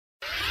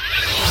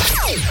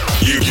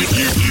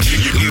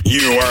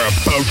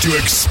to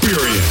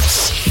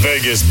experience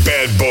Vegas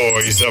bad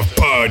boys of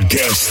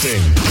podcasting.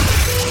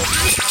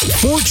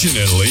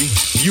 Fortunately,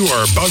 you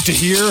are about to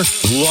hear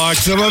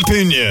lots of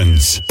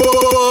opinions,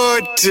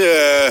 but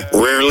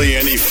rarely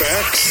any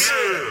facts.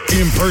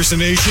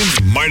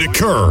 Impersonations might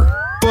occur,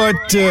 but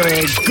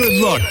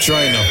good luck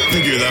trying to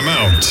figure them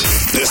out.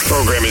 This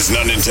program is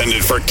not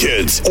intended for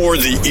kids or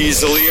the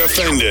easily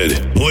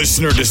offended.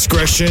 Listener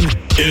discretion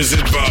is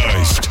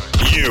advised.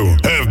 You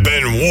have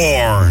been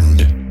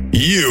warned.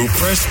 You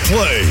press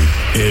play.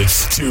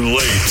 It's too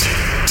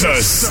late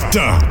to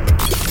stop.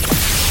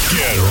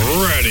 Get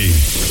ready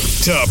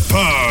to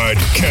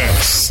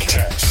podcast.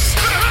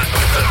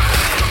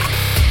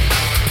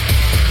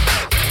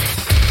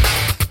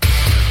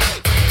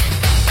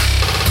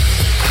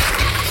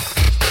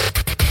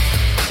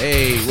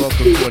 Hey,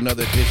 welcome to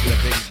another edition of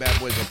Vegas Bad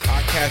Boys of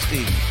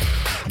Podcasting.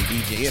 I'm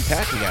DJ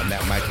Impact. We got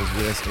Matt Michaels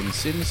with us and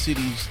Sin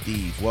City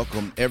Steve.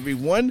 Welcome,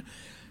 everyone.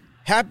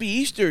 Happy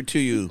Easter to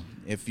you.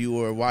 If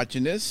you are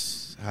watching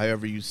this,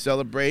 however you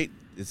celebrate,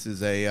 this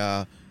is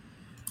a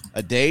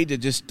day to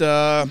just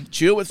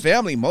chill with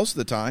family most of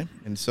the time.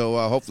 And so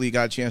hopefully you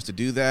got a chance to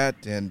do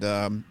that.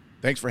 And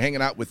thanks for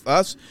hanging out with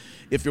us.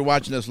 If you're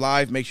watching us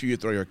live, make sure you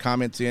throw your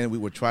comments in. We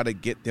will try to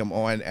get them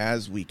on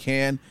as we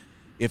can.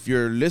 If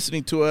you're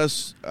listening to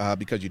us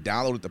because you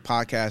downloaded the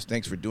podcast,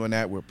 thanks for doing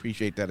that. We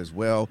appreciate that as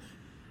well.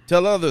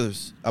 Tell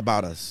others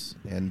about us,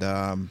 and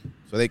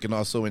so they can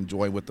also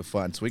enjoy with the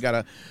fun. So we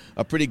got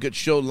a pretty good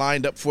show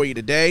lined up for you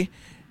today,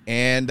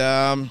 and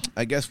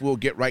I guess we'll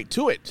get right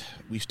to it.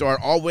 We start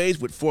always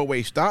with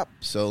four-way stop,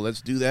 so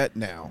let's do that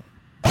now.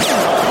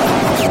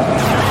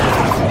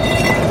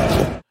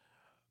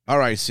 All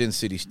right, Sin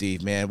City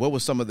Steve, man, what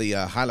was some of the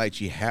highlights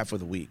you had for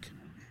the week?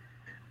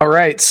 All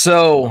right,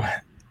 so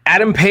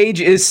Adam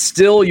Page is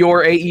still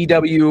your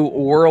AEW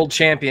World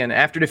Champion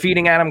after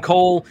defeating Adam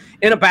Cole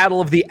in a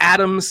battle of the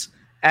Atoms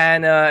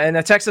and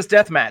a Texas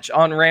Death Match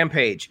on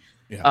Rampage.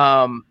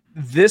 Yeah.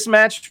 This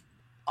match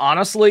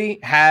honestly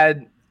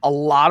had a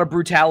lot of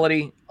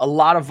brutality, a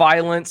lot of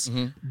violence,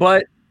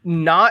 but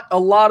not a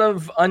lot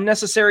of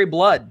unnecessary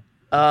blood.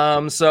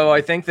 So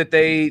I think that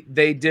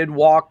they did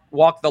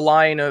walk the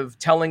line of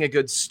telling a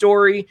good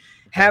story,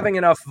 having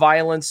enough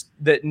violence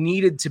that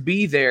needed to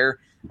be there.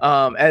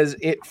 As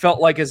it felt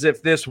like as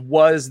if this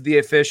was the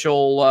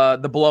official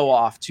the blow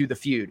off to the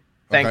feud,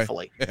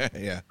 thankfully.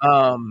 Yeah.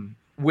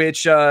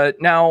 Which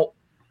now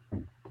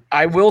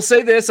I will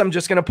say this, I'm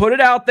just gonna put it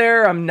out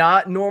there. I'm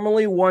not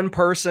normally one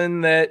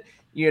person that,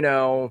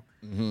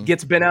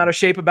 gets bent out of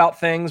shape about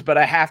things, but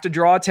I have to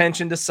draw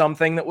attention to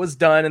something that was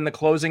done in the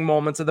closing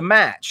moments of the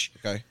match.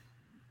 Okay.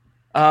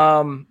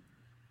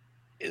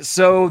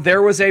 So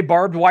there was a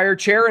barbed wire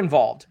chair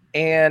involved,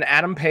 and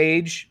Adam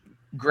Page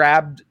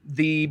grabbed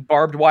the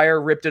barbed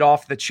wire, ripped it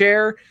off the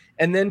chair,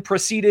 and then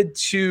proceeded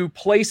to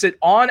place it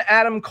on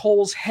Adam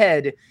Cole's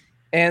head.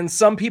 And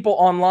some people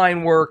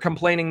online were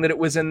complaining that it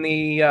was in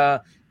the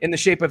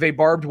shape of a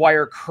barbed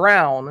wire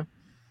crown.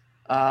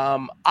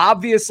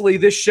 Obviously,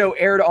 this show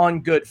aired on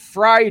Good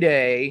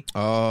Friday.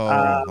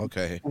 Oh,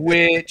 okay.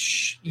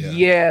 Which,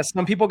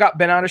 some people got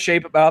bent out of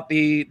shape about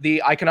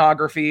the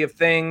iconography of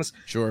things.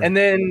 Sure. And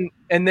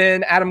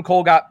then Adam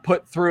Cole got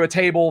put through a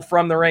table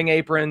from the ring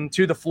apron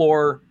to the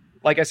floor.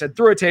 Like I said,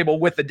 through a table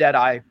with the dead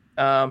eye.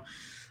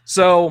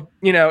 So,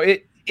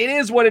 it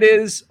is what it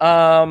is.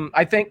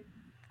 I think,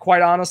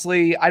 quite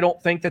honestly, I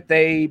don't think that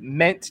they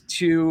meant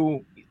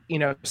to,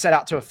 set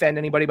out to offend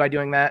anybody by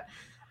doing that.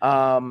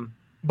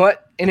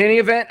 But in any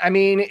event, I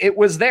mean, it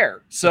was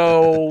there.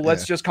 So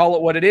let's just call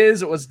it what it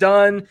is. It was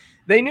done.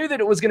 They knew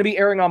that it was going to be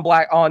airing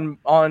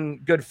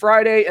on Good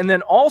Friday. And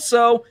then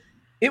also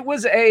it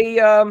was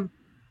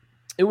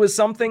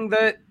something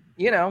that,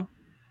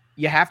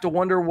 you have to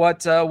wonder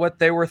what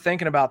they were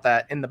thinking about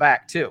that in the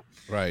back too.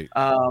 Right.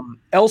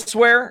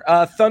 Elsewhere,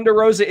 Thunder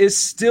Rosa is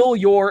still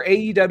your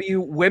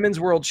AEW Women's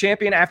World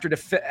Champion after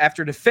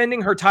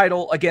defending her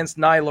title against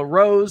Nyla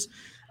Rose.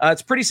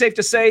 It's pretty safe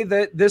to say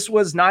that this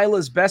was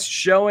Nyla's best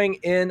showing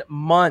in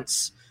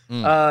months.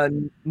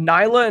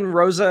 Nyla and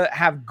Rosa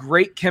have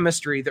great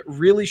chemistry that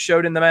really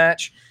showed in the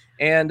match,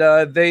 and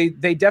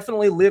they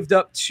definitely lived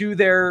up to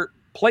their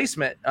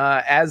placement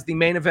as the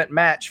main event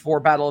match for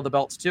Battle of the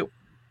Belts too.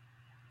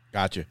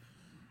 Gotcha.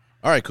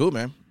 All right, cool,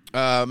 man.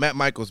 Matt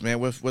Michaels,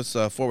 man, what's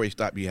four-way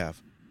stop you have?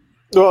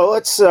 Well,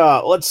 let's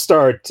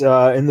start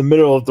in the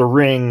middle of the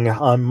ring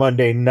on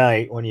Monday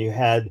night when you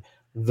had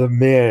The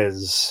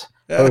Miz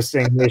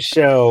hosting the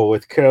show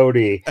with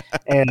Cody,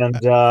 and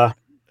The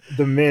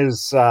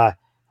Miz, a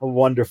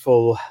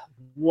wonderful,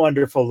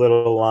 wonderful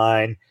little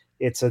line.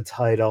 It's a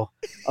title.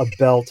 A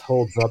belt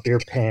holds up your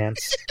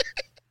pants.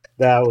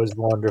 That was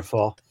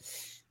wonderful.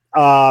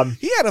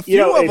 He had a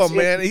few of them,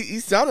 man. He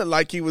sounded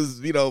like he was,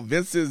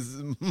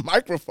 Vince's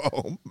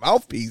microphone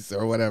mouthpiece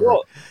or whatever.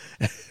 Well,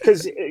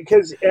 because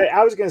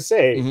I was going to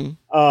say,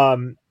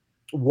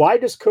 why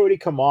does Cody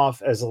come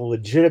off as a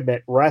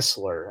legitimate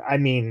wrestler? I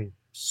mean,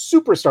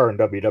 superstar in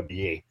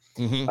WWE.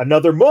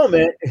 Another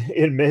moment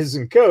in Miz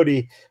and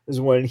Cody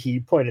is when he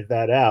pointed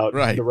that out,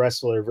 right. The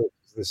wrestler versus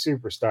the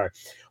superstar.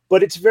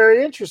 But it's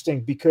very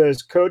interesting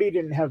because Cody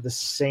didn't have the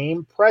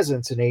same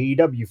presence in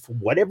AEW for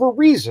whatever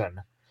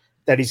reason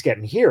that he's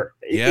getting here.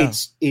 Yeah.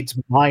 It's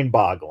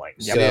mind-boggling.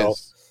 Yep. So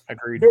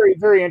Agreed. very,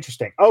 very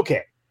interesting.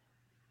 Okay.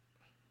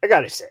 I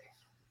gotta say,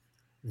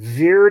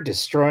 Veer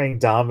destroying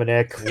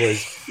Dominic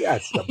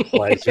that's a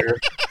pleasure.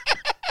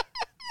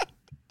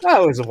 That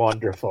was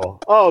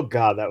wonderful. Oh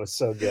God, that was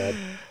so good.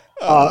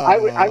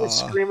 I was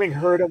screaming,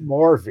 "Hurt him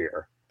more,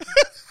 Veer!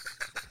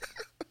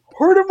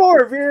 Hurt him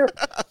more, Veer!"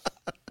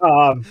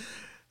 The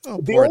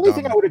only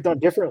thing I would have done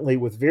differently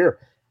with Veer,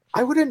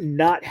 I would have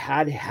not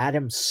had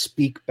him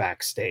speak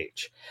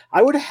backstage.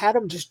 I would have had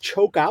him just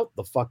choke out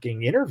the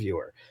fucking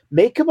interviewer,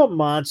 make him a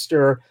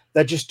monster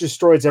that just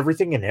destroys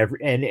everything and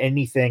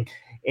anything,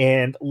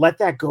 and let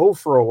that go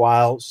for a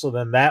while. So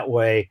then that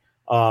way,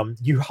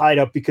 you hide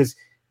up, because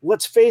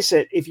let's face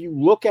it, if you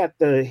look at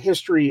the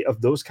history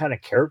of those kind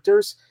of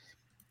characters,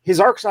 his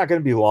arc's not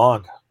going to be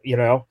long.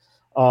 Even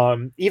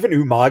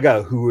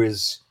Umaga, who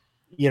is,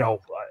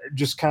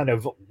 just kind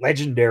of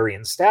legendary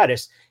in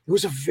status, it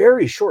was a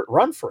very short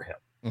run for him.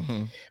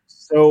 Mm-hmm.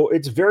 So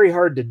it's very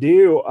hard to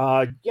do,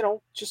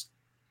 just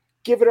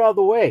give it all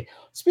the way.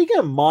 Speaking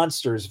of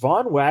monsters,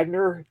 Von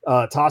Wagner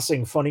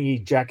tossing funny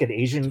jacket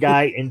Asian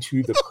guy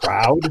into the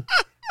crowd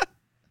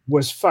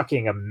was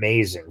fucking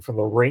amazing. From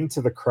the ring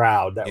to the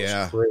crowd, that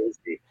was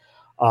crazy.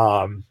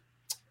 Why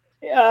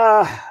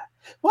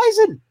is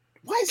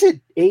it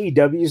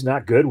AEW's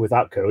not good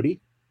without Cody?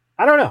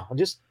 I don't know. I'm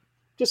just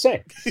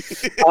saying.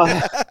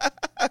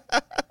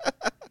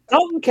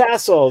 Dalton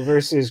Castle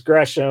versus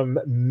Gresham,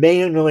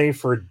 mainly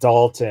for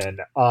Dalton.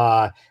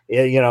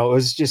 It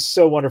was just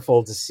so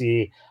wonderful to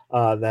see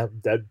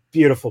that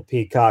beautiful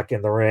peacock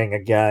in the ring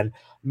again.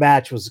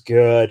 Match was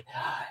good.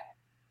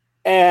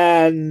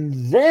 And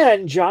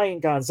then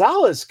Giant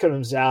Gonzalez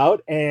comes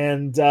out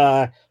and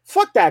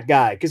fuck that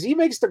guy, because he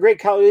makes the Great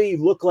Khali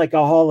look like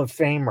a Hall of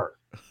Famer.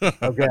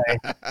 Okay.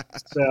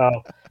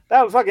 So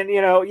that fucking,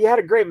 you had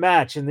a great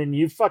match, and then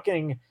you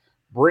fucking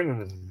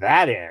bring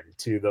that in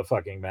to the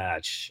fucking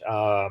match.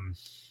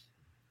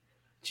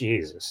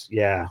 Jesus.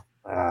 Yeah.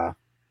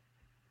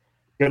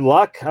 Good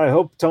luck. I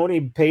hope Tony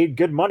paid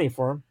good money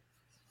for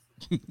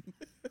him.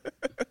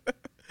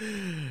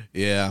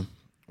 Yeah.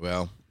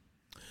 Well,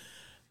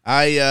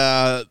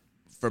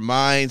 for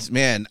mine,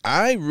 man,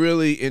 I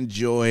really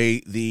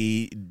enjoy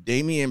the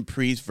Damian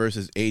Priest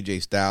versus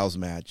AJ Styles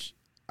match.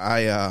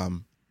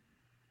 How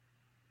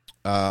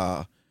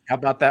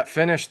about that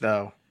finish,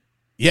 though?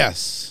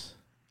 Yes,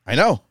 I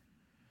know.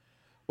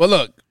 Well,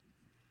 look,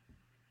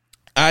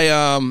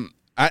 I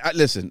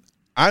listen.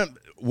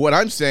 What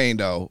I'm saying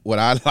though, what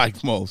I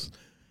like most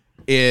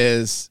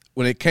is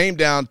when it came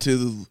down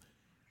to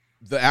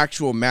the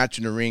actual match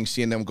in the ring,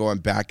 seeing them going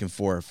back and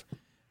forth.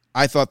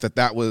 I thought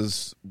that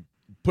was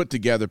put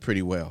together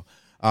pretty well.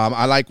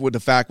 I like the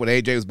fact when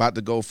AJ was about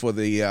to go for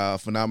the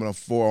phenomenal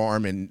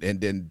forearm, and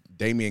then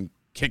Damian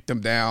kicked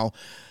him down,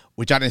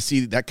 which I didn't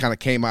see. That kind of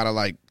came out of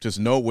like just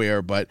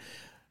nowhere. But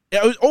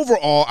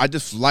overall, I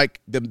just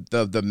like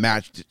the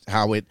match,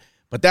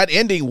 but that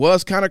ending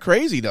was kind of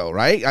crazy though,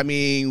 right? I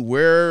mean,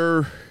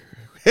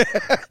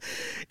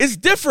 it's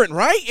different,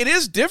 right? It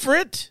is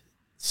different.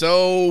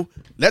 So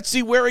let's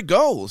see where it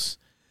goes.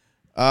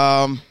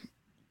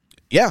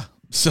 Yeah.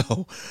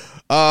 So,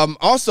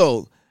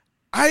 also,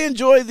 I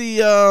enjoy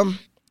the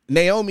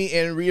Naomi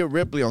and Rhea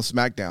Ripley on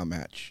SmackDown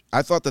match.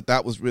 I thought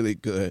that was really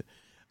good.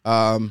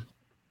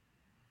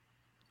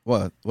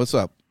 What's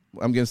up?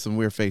 I'm getting some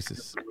weird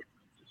faces.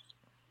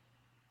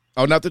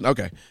 Oh, nothing?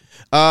 Okay.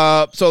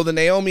 So the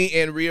Naomi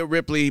and Rhea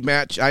Ripley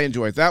match, I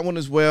enjoyed that one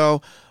as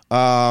well.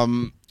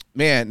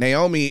 Man,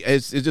 Naomi,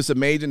 it's just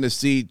amazing to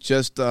see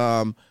just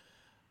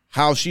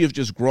how she has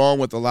just grown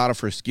with a lot of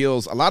her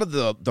skills. A lot of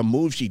the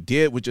moves she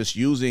did was just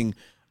using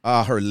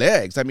her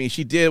legs. I mean,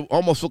 she did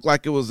almost look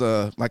like it was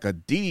like a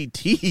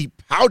DDT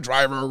power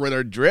driver with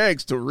her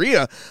dregs to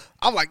Rhea.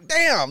 I'm like,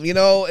 damn,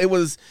 it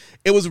was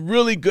a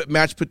really good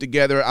match put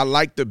together. I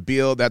like the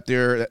build that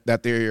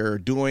they're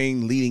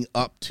doing leading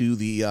up to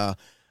the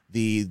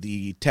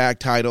tag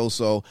title.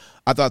 So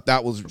I thought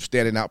that was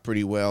standing out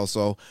pretty well.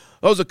 So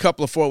those are a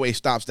couple of 4-way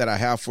stops that I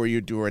have for you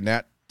during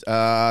that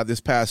this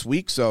past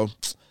week. So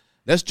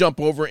let's jump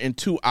over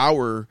into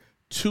our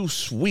Too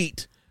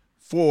Sweet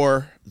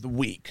for the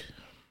week.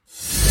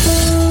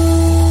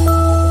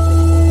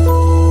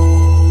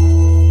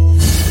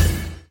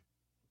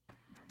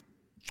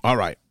 All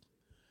right.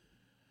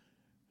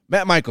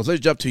 Matt Michaels,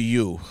 let's jump to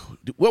you.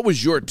 What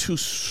was your Too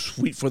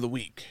Sweet for the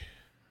week?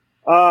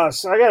 So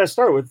I got to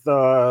start with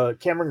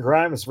Cameron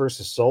Grimes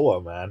versus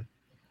Solo, man.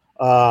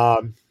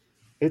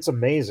 It's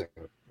amazing.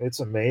 It's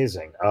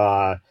amazing.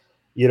 The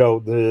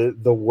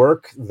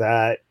work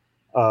that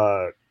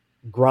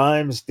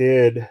Grimes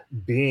did,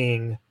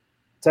 being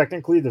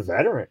technically the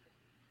veteran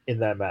in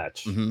that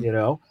match.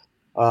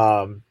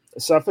 Mm-hmm.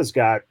 Seth has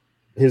got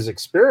his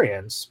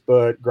experience,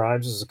 but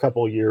Grimes is a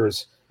couple of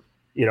years,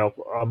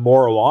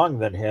 more along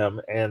than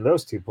him, and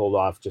those two pulled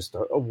off just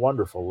a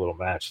wonderful little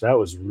match. That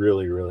was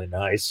really, really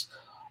nice.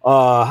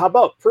 How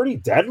about Pretty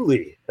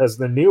Deadly as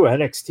the new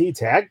NXT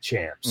tag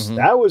champs? Mhm.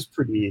 That was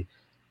pretty,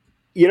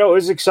 it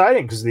was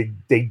exciting because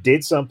they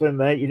did something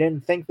that you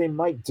didn't think they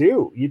might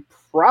do. You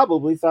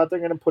probably thought they're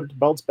going to put the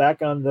belts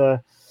back on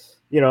the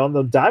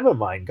Diamond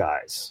Mine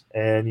guys.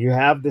 And you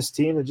have this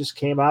team that just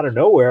came out of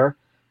nowhere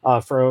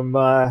from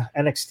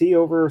NXT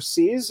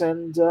overseas.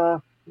 And,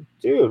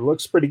 dude,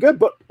 looks pretty good.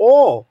 But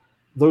all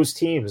those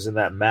teams in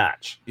that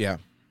match. Yeah.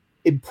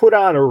 It put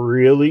on a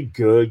really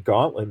good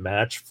gauntlet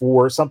match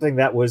for something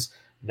that was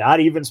not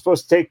even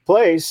supposed to take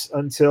place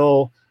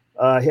until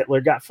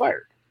Hitler got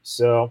fired.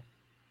 So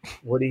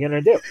what are you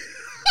going to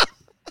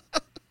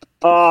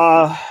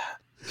do?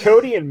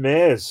 Cody and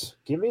Miz,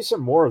 give me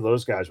some more of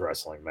those guys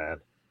wrestling, man.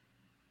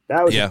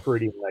 That was a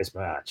pretty nice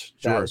match.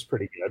 Sure. That was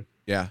pretty good.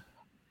 Yeah.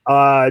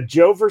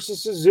 Joe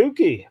versus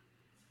Suzuki.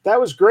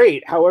 That was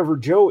great. However,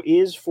 Joe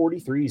is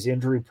 43. He's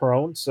injury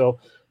prone, so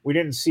we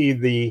didn't see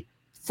the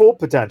full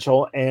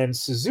potential, and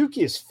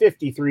Suzuki is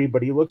 53,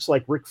 but he looks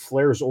like Ric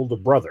Flair's older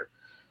brother.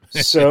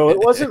 So it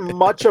wasn't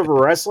much of a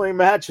wrestling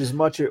match as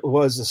much it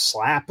was a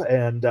slap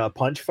and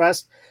punch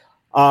fest.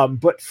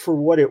 But for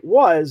what it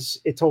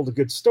was, it told a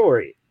good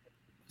story.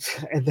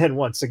 And then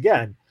once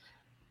again,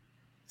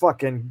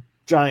 fucking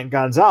Giant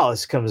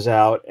Gonzalez comes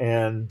out,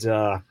 and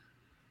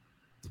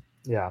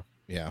yeah,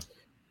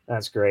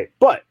 that's great.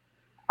 But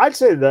I'd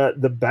say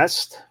the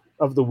best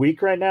of the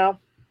week right now,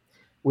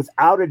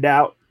 without a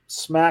doubt,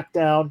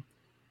 SmackDown,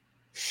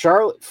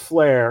 Charlotte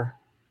Flair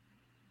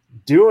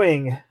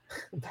doing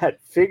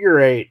that figure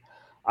eight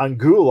on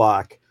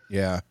Gulak.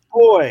 Yeah.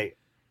 Boy,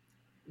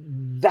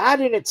 that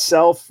in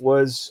itself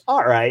was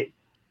all right.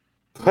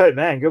 But,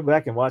 man, go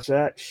back and watch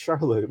that.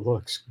 Charlotte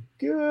looks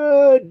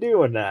good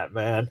doing that,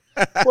 man.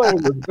 One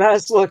of the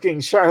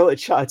best-looking Charlotte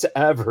shots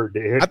ever,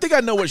 dude. I think I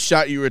know what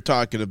shot you were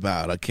talking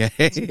about, okay?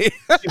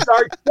 She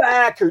starts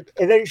back, and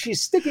then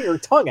she's sticking her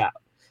tongue out.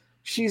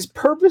 She's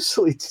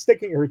purposely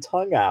sticking her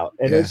tongue out,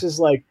 and it's just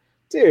like,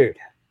 dude,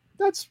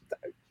 that's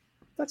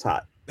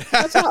hot.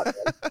 That's hot,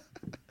 man.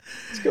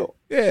 Let's go.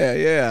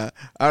 Yeah.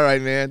 All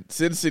right, man.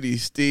 Sin City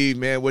Steve,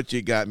 man, what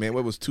you got, man?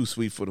 What was too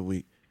sweet for the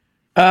week?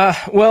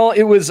 Well,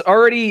 it was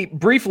already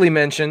briefly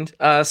mentioned.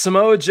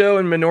 Samoa Joe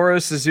and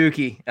Minoru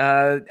Suzuki.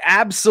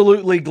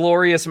 Absolutely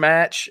glorious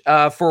match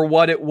for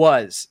what it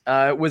was.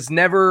 It was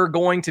never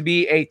going to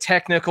be a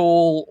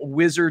technical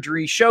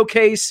wizardry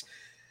showcase.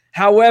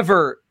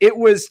 However, it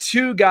was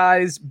two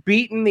guys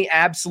beating the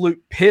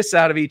absolute piss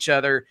out of each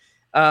other.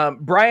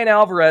 Brian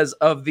Alvarez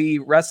of the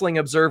Wrestling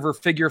Observer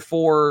Figure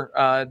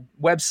 4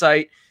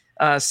 website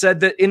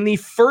said that in the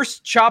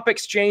first chop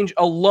exchange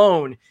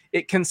alone,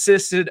 it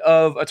consisted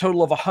of a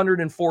total of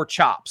 104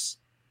 chops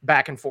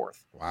back and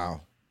forth.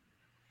 Wow.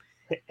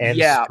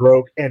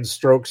 And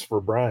strokes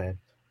for Brian.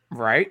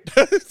 Right.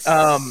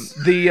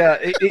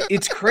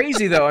 It's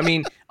crazy though. I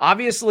mean,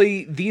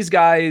 obviously these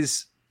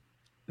guys,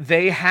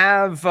 they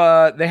have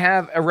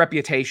a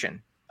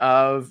reputation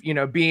of,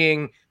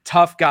 being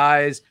tough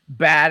guys,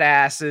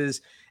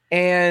 badasses,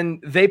 and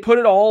they put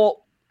it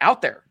all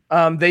out there.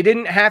 They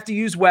didn't have to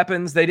use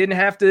weapons. They didn't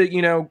have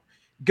to,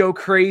 go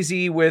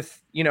crazy with,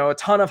 a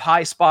ton of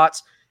high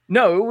spots.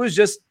 No, it was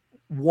just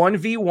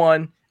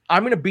 1v1.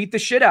 I'm going to beat the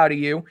shit out of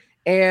you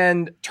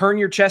and turn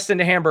your chest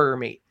into hamburger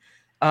meat.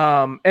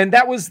 And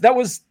that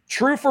was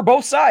true for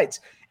both sides.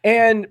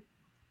 And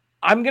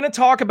I'm going to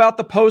talk about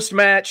the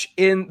post-match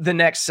in the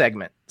next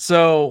segment.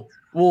 So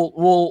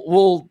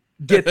we'll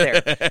get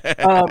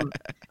there.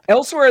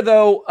 Elsewhere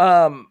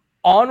though,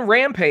 on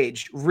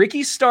Rampage,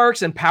 Ricky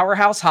Starks and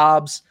Powerhouse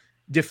Hobbs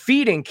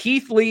defeating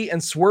Keith Lee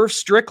and Swerve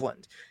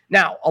Strickland.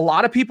 Now, a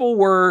lot of people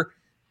were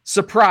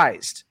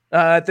surprised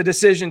at the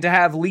decision to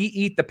have Lee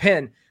eat the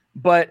pin,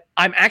 but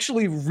I'm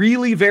actually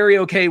really very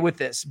okay with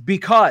this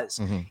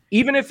because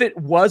even if it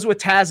was with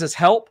Taz's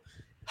help,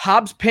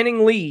 Hobbs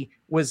pinning Lee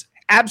was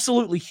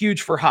absolutely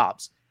huge for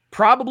Hobbs.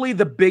 Probably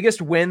the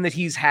biggest win that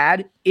he's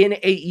had in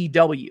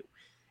AEW.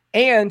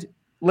 And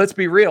let's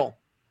be real,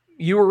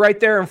 you were right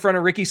there in front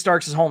of Ricky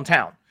Starks'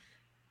 hometown.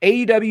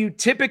 AEW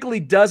typically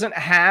doesn't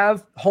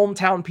have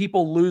hometown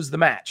people lose the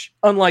match,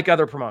 unlike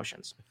other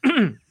promotions.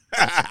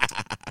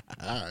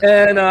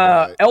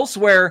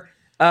 Elsewhere,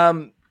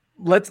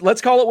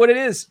 let's call it what it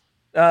is.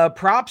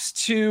 Props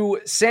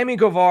to Sammy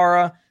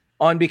Guevara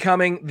on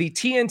becoming the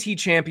TNT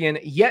champion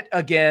yet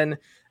again.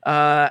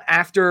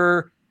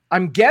 After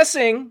I'm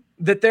guessing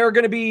that they're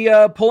going to be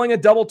pulling a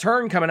double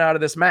turn coming out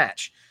of this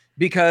match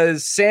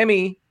because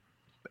Sammy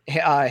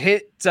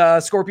hit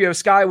Scorpio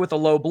Sky with a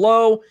low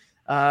blow.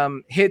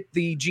 Hit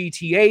the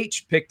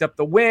GTH, picked up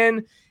the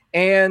win.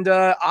 And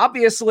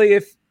obviously,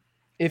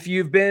 if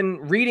you've been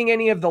reading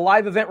any of the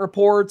live event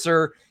reports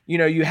or,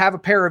 you have a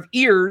pair of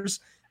ears,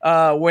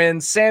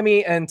 when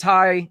Sammy and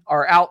Ty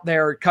are out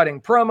there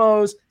cutting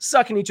promos,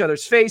 sucking each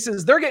other's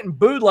faces, they're getting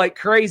booed like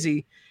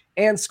crazy.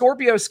 And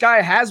Scorpio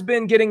Sky has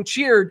been getting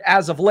cheered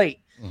as of late.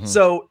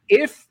 So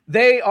if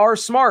they are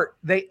smart,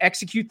 they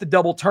execute the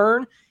double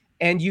turn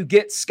and you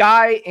get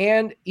Sky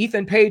and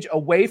Ethan Page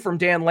away from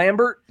Dan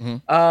Lambert.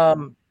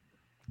 Who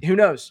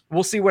knows?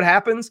 We'll see what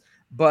happens,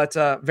 but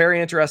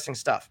very interesting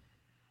stuff.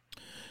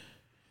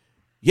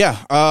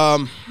 Yeah.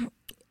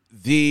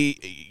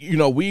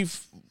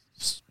 We've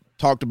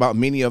talked about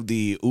many of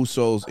the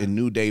Usos and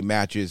New Day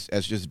matches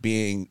as just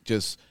being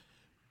just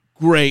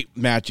great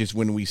matches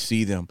when we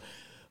see them.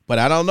 But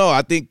I don't know.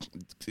 I think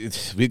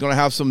we're going to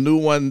have some new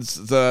ones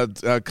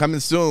coming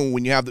soon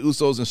when you have the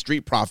Usos and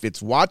Street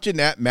Profits. Watching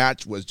that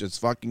match was just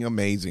fucking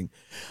amazing.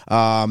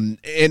 And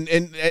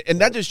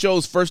that just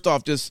shows, first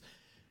off, just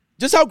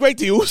how great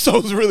the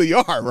Usos really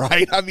are,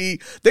 right? I mean,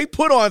 they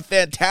put on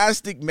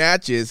fantastic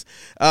matches,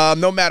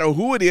 no matter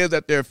who it is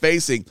that they're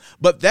facing.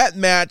 But that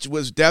match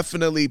was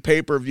definitely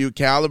pay-per-view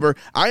caliber.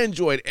 I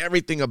enjoyed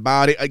everything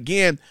about it.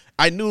 Again,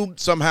 I knew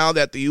somehow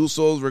that the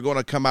Usos were going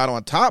to come out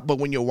on top, but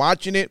when you're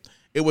watching it,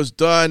 it was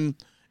done.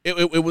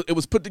 It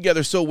was put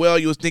together so well.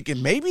 You was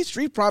thinking maybe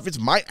Street Profits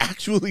might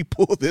actually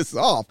pull this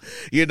off.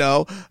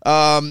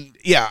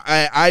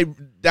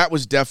 That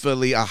was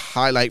definitely a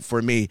highlight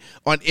for me.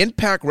 On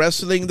Impact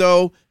Wrestling,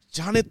 though,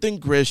 Jonathan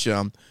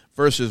Gresham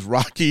versus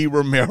Rocky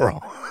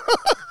Romero.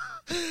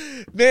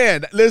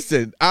 Man,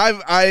 listen,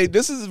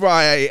 this is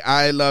why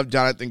I love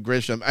Jonathan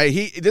Gresham.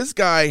 This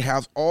guy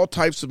has all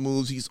types of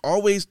moves. He's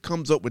always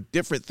comes up with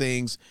different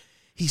things.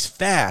 He's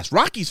fast.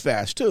 Rocky's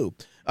fast too.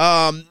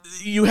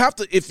 You have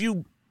to, if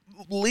you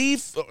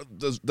leave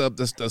the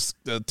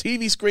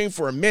TV screen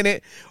for a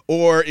minute,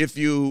 or if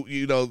you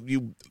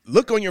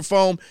look on your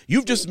phone,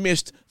 you've just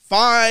missed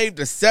 5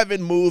 to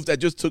 7 moves that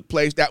just took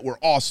place that were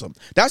awesome.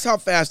 That's how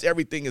fast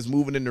everything is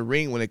moving in the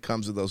ring when it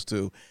comes to those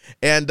two.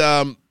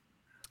 And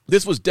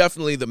this was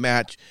definitely the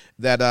match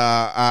that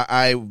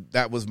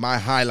that was my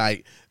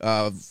highlight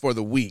for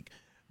the week.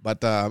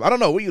 But I don't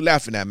know. What are you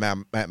laughing at,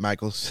 Matt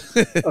Michaels?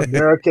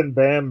 American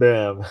Bam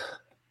Bam.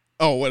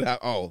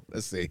 Oh,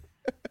 let's see.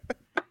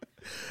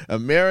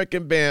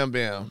 American Bam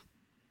Bam.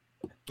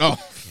 Oh.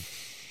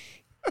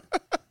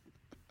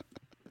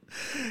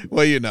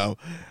 Well,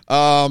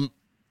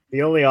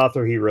 the only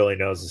author he really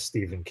knows is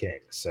Stephen King,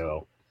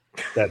 so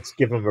that's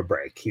give him a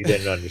break. He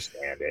didn't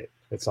understand it.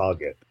 It's all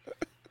good.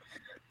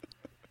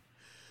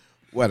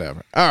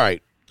 Whatever. All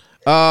right.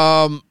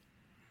 No,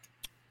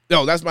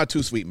 that's my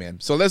too sweet, man.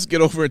 So let's get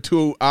over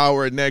to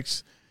our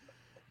next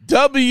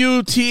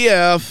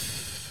WTF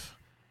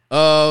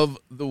of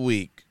the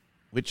week,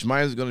 which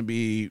mine is going to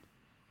be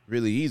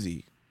really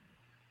easy.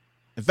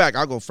 In fact,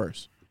 I'll go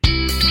first.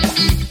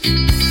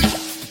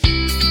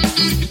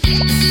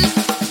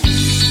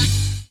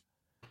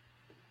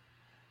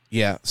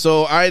 Yeah,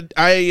 so I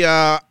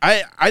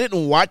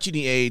didn't watch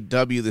any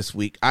AEW this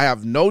week. I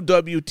have no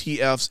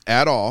WTFs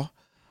at all.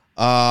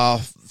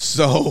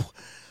 So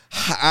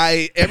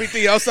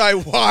everything else I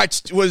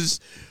watched was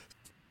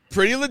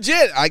pretty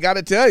legit, I got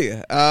to tell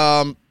you.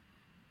 I'll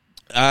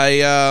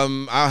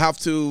have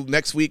to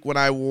next week when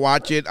I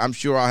watch it. I'm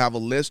sure I'll have a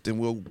list and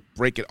we'll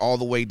break it all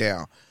the way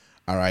down.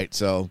 All right.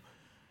 So,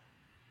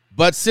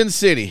 but Sin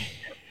City,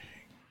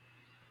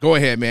 go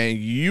ahead, man.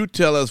 You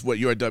tell us what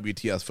your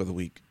WTS for the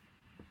week.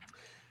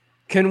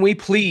 Can we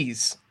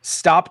please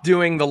stop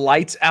doing the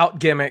lights out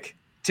gimmick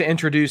to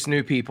introduce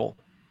new people?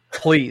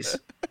 Please.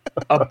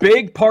 A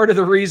big part of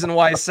the reason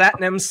why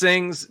Satnam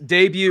Singh's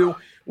debut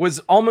was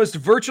almost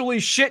virtually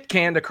shit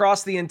canned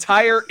across the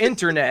entire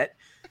internet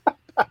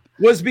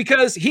was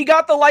because he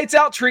got the lights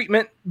out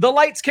treatment, the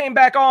lights came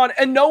back on,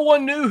 and no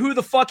one knew who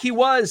the fuck he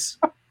was.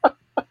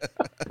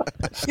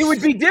 It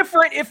would be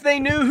different if they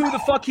knew who the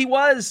fuck he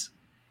was.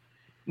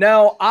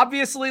 Now,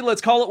 obviously,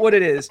 let's call it what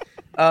it is.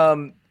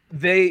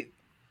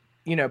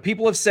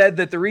 People have said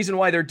that the reason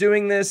why they're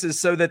doing this is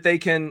so that they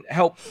can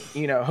hope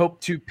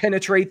to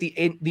penetrate the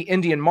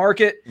Indian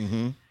market.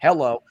 Mm-hmm.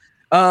 Hello.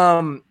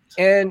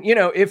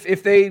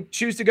 If they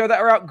choose to go that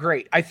route,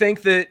 great. I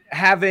think that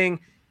having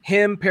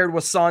him paired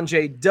with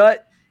Sanjay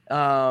Dutt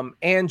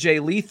and Jay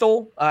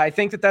Lethal, I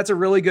think that that's a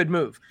really good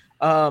move.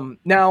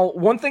 Now,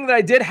 one thing that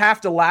I did have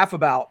to laugh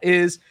about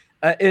is,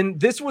 and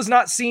this was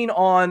not seen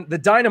on the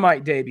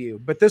Dynamite debut,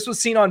 but this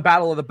was seen on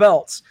Battle of the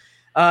Belts.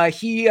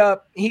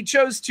 He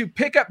chose to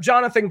pick up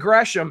Jonathan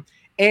Gresham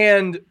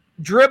and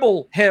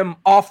dribble him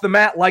off the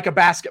mat like a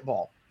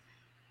basketball.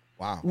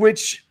 Wow.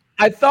 Which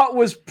I thought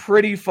was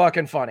pretty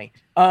fucking funny.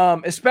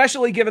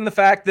 Especially given the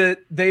fact that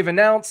they've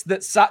announced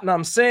that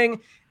Satnam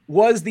Singh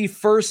was the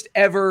first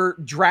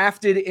ever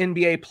drafted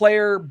NBA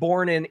player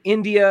born in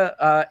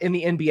India, in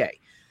the NBA.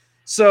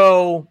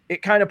 So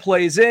it kind of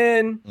plays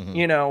in,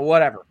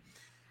 whatever.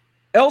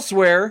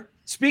 Elsewhere,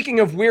 speaking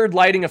of weird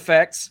lighting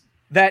effects,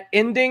 that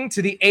ending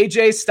to the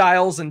AJ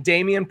Styles and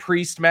Damian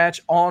Priest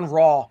match on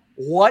Raw.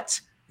 What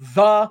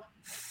the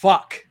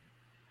fuck?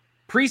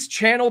 Priest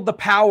channeled the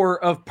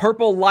power of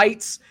purple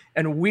lights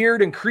and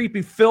weird and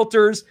creepy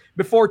filters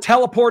before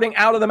teleporting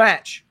out of the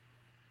match.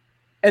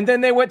 And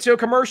then they went to a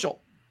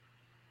commercial.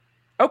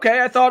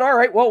 Okay, I thought, all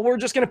right, well, we're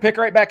just going to pick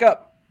right back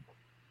up.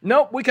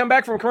 Nope, we come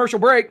back from a commercial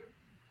break.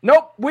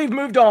 Nope, we've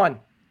moved on.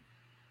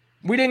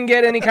 We didn't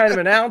get any kind of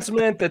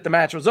announcement that the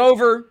match was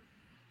over.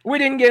 We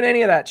didn't get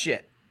any of that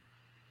shit.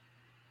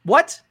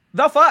 What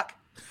the fuck?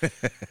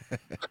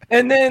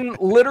 And then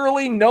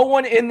literally no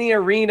one in the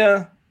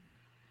arena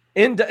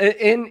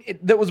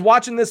that was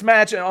watching this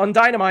match on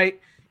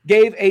Dynamite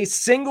gave a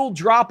single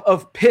drop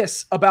of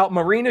piss about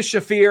Marina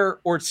Shafir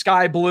or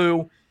Sky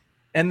Blue,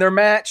 and their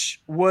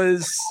match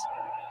was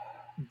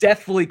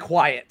deathly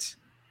quiet.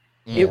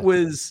 It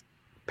was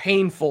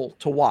painful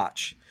to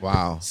watch.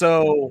 Wow.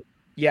 So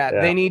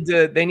they need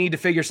to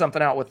figure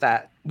something out with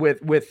that.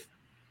 With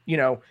you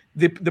know,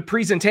 the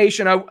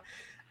presentation.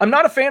 I'm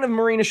not a fan of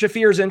Marina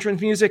Shafir's entrance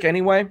music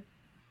anyway.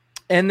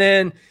 And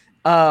then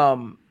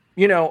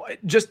you know,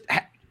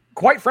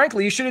 quite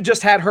frankly, you should have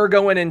just had her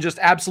go in and just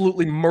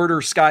absolutely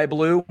murder Sky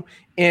Blue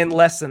in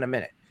less than a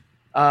minute.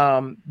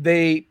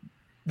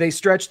 They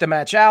stretched the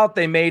match out.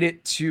 They made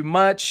it too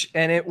much,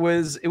 and it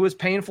was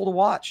painful to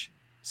watch.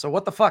 So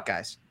what the fuck,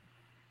 guys?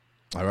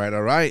 All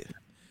right.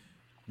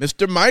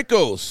 Mr.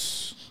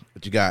 Michaels,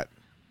 what you got?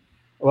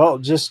 Well,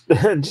 just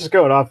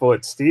going off of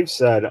what Steve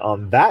said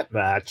on that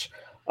match,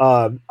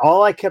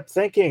 all I kept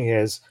thinking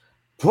is,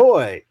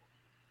 boy,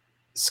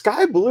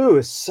 Sky Blue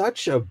is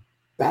such a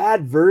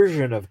bad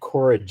version of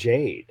Cora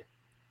Jade.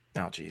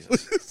 Oh,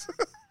 Jesus.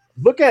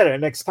 Look at it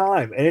next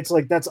time, and it's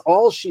like that's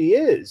all she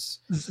is.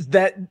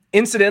 That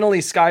incidentally,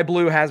 Sky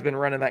Blue has been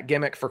running that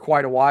gimmick for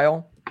quite a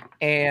while,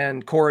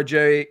 and Cora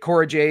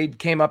Jade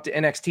came up to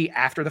NXT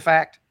after the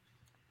fact.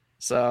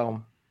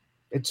 So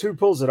it's who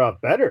pulls it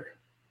off better.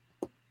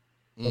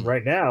 But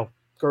right now,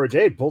 Cora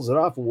Jade pulls it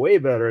off way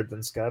better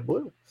than Sky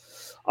Blue.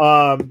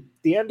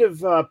 The end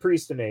of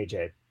Priest and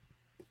AJ.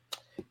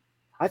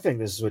 I think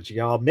this is what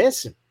you all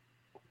missing.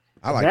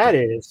 That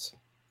is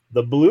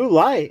the blue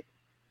light.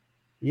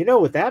 You know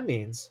what that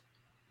means.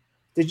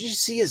 Did you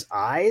see his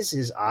eyes?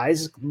 His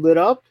eyes lit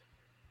up.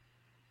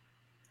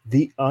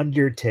 The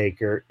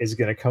Undertaker is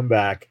going to come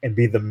back and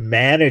be the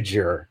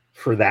manager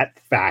for that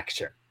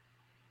faction.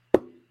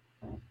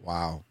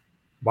 Wow.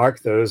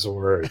 Mark those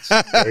words.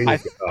 There you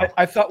go.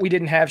 I thought we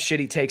didn't have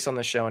shitty takes on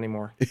the show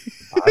anymore.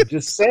 I'm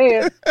just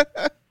saying.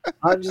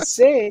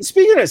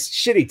 Speaking of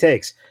shitty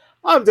takes,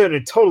 I'm going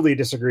to totally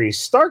disagree.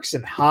 Starks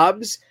and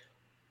Hobbs,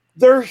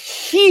 they're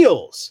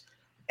heels.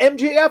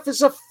 MJF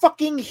is a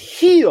fucking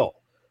heel.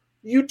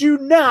 You do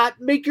not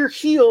make your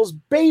heels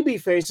baby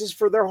faces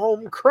for their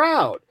home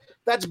crowd.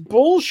 That's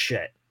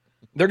bullshit.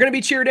 They're going to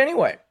be cheered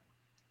anyway.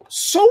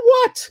 So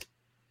what?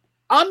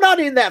 I'm not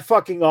in that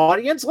fucking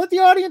audience. Let the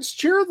audience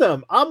cheer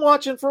them. I'm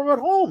watching from at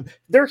home.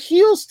 They're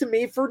heels to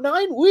me for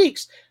 9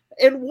 weeks.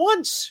 And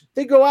once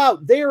they go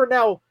out, they are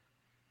now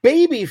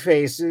baby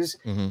faces.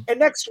 Mm-hmm. And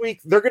next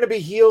week, they're going to be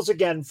heels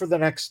again for the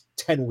next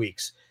 10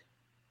 weeks.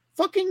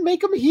 Fucking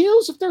make them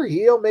heels if they're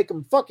heel. Make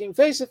them fucking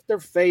face if they're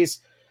face.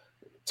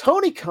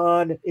 Tony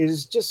Khan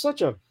is just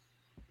such a...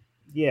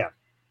 Yeah.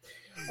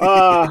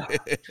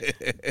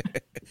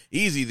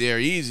 Easy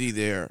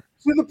there.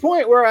 To the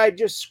point where I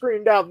just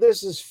screamed out,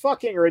 this is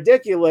fucking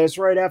ridiculous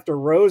right after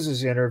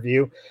Rose's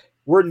interview,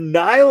 where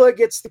Nyla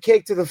gets the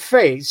cake to the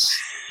face,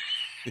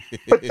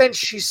 but then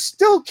she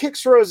still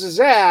kicks Rose's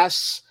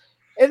ass.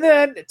 And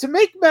then to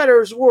make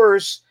matters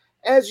worse,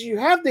 as you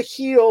have the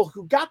heel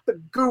who got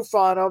the goof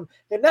on him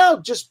and now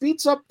just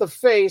beats up the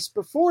face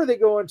before they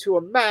go into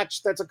a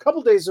match that's a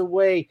couple days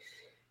away,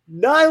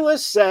 Nyla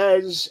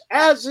says,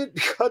 as it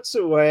cuts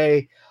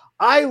away,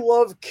 I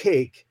love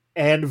cake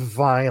and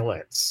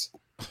violence.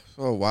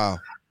 Oh, wow.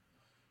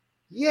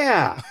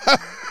 Yeah.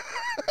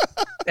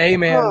 Hey,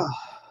 man.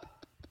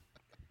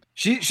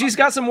 She's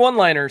got some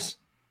one-liners.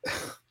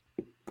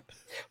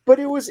 But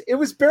it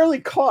was barely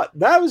caught.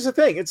 That was the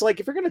thing. It's like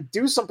if you're going to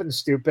do something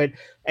stupid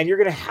and you're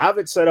going to have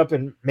it set up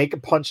and make a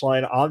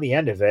punchline on the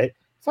end of it,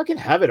 fucking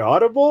have it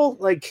audible,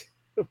 like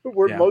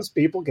where most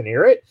people can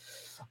hear it.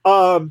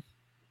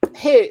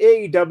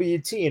 Hey,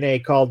 AEW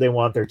TNA called they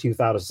want their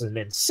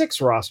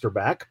 2006 roster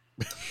back.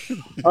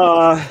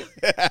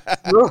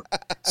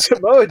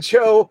 Samoa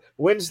Joe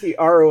wins the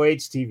ROH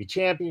TV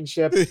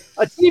Championship,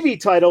 a TV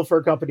title for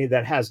a company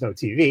that has no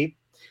TV.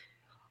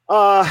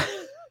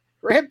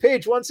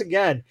 Rampage once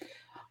again.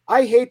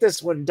 I hate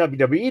this when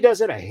WWE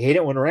does it. I hate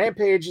it when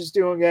Rampage is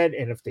doing it,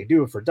 and if they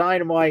do it for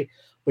Dynamite.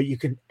 But you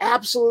can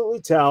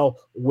absolutely tell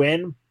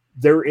when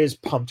there is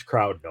pumped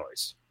crowd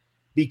noise,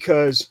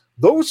 because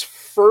those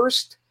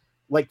first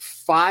like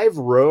 5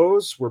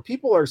 rows where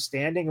people are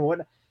standing and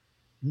whatnot,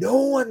 no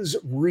one's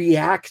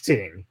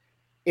reacting,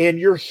 and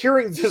you're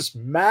hearing this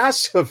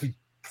massive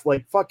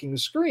like fucking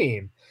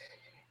scream,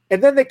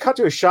 and then they cut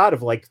to a shot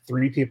of like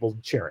 3 people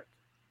cheering.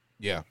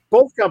 Yeah,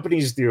 both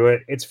companies do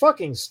it. It's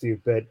fucking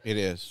stupid. It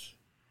is.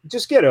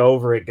 Just get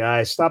over it,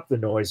 guys. Stop the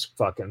noise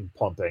fucking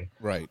pumping.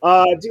 Right.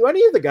 Do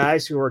any of the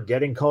guys who are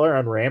getting color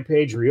on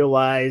Rampage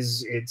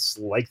realize it's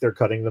like they're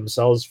cutting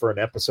themselves for an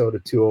episode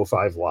of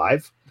 205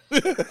 Live?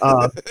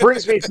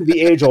 Brings me to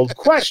the age-old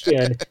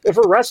question. If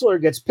a wrestler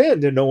gets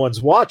pinned and no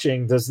one's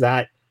watching, does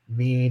that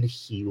mean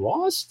he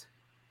lost?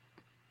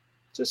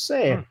 Just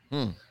saying.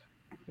 You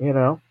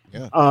know?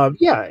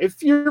 Yeah.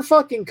 If you're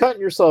fucking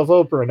cutting yourself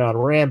open on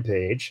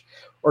Rampage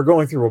or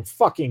going through a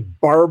fucking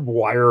barbed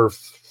wire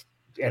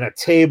and a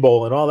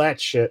table and all that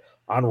shit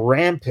on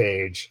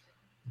Rampage,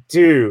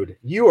 dude,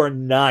 you are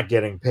not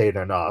getting paid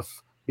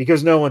enough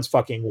because no one's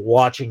fucking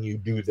watching you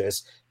do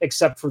this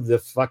except for the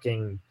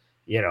fucking,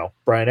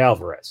 Brian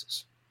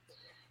Alvarez's.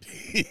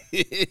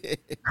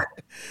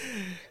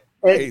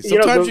 Hey,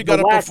 sometimes you got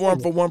to perform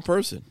for one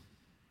person.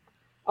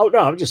 Oh no,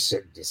 I'm just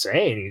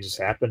saying. You just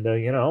happen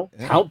to,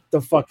 count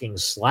the fucking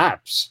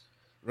slaps.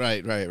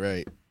 Right.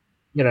 That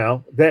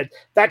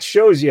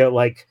shows you,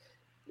 like,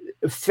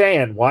 a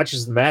fan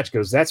watches the match,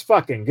 goes, "That's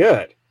fucking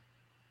good."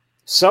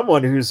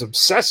 Someone who's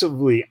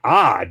obsessively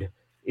odd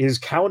is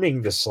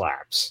counting the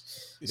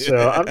slaps.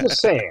 So I'm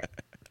just saying.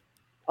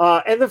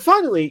 And then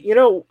finally,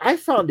 I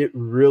found it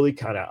really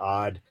kind of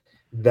odd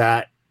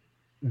that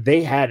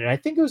they had, and I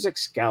think it was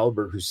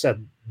Excalibur who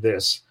said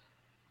this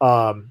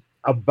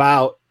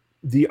about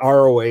the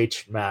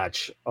ROH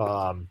match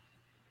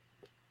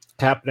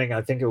happening.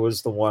 I think it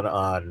was the one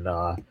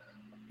on,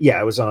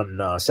 it was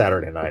on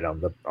Saturday night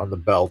on the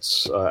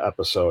Belts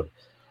episode.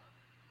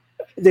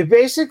 They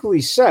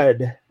basically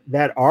said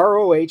that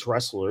ROH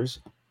wrestlers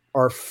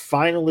are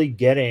finally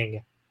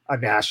getting a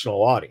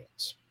national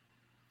audience,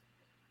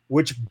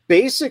 which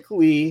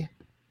basically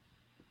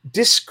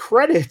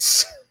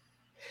discredits.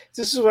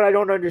 This is what I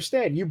don't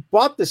understand. You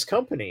bought this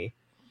company.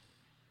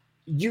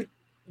 You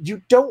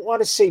don't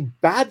want to say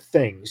bad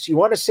things. You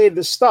want to say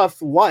the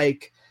stuff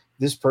like,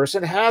 this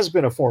person has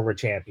been a former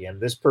champion.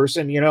 This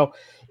person,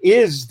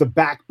 is the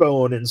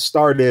backbone and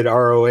started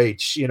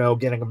ROH,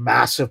 getting a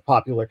massive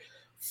popular.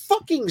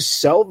 Fucking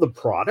sell the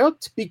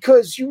product,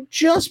 because you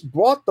just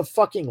bought the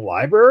fucking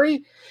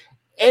library.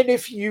 And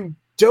if you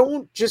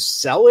don't just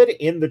sell it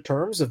in the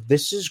terms of,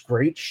 this is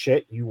great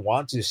shit you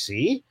want to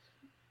see,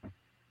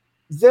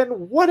 then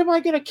what am I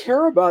going to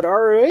care about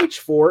ROH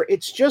for?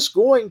 It's just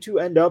going to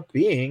end up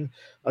being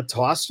a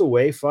tossed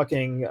away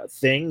fucking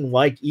thing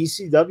like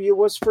ECW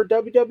was for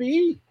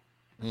WWE.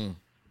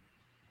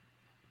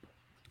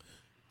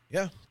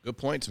 Yeah, good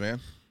points,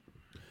 man.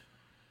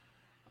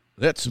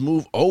 Let's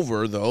move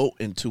over, though,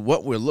 into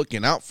what we're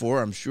looking out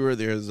for. I'm sure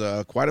there's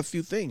quite a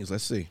few things.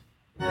 Let's see.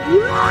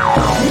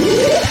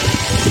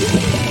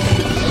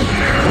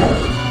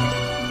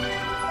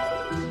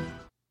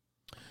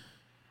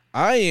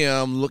 I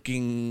am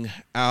looking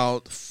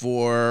out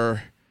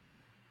for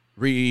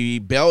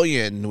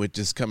Rebellion, which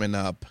is coming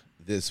up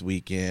this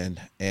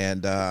weekend,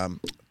 and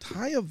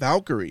Taya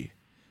Valkyrie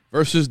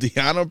versus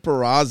Deonna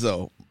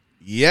Purrazzo.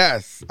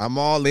 Yes, I'm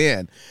all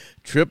in.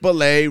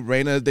 AAA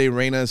Reina de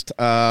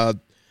Reinas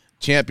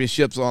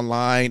championships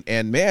online,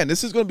 and man,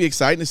 this is going to be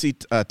exciting to see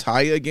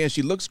Taya again.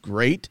 She looks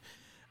great.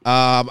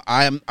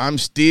 I'm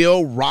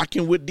still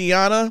rocking with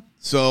Deonna,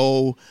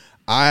 so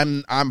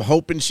I'm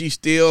hoping she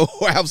still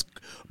has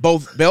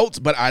both belts,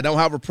 but I don't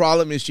have a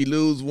problem if she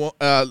lose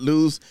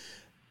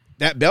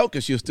that belt,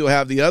 because she'll still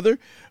have the other.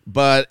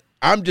 But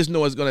I'm just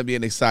know it's going to be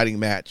an exciting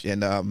match,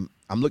 and I'm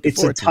looking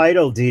forward to it. It's a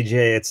title,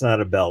 DJ. It's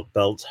not a belt.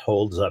 Belt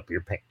holds up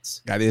your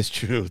pants. That is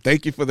true.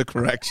 Thank you for the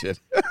correction.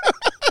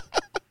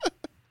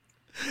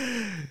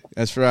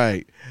 That's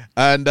right.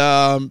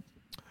 And,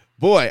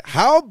 boy,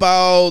 how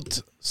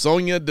about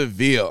Sonya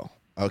Deville,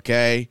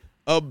 okay?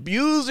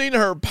 Abusing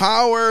her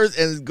powers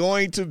and is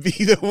going to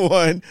be the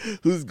one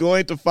who's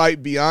going to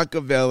fight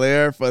Bianca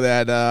Belair for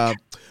that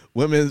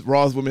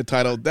Raw's Women's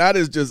title. That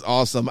is just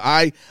awesome.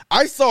 I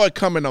saw it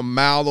coming a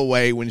mile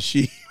away when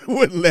she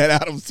wouldn't let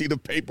Adam see the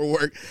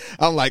paperwork.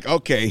 I'm like,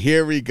 okay,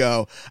 here we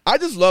go. I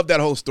just love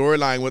that whole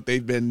storyline, what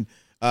they've been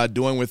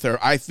doing with her.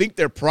 I think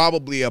they're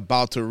probably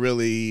about to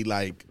really,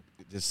 like,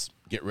 just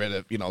get rid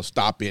of,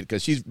 stop it,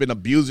 because she's been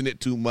abusing it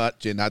too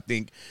much, and I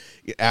think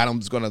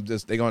Adam's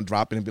they're gonna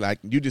drop it and be like,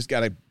 you just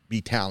gotta be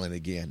talented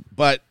again.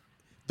 But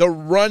the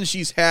run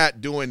she's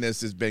had doing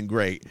this has been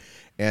great,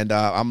 and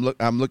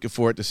I'm looking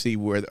forward to see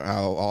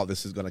how all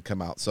this is gonna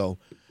come out. So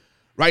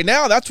right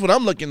now, that's what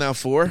I'm looking out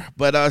for.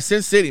 But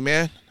Sin City,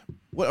 man,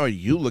 what are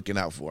you looking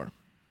out for?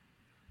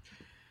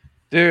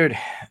 Dude,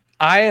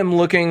 I am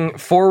looking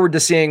forward to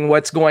seeing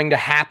what's going to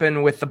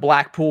happen with the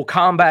Blackpool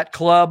Combat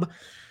Club.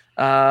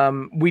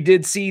 We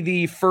did see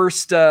the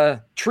first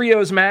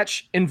trios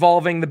match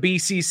involving the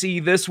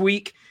BCC this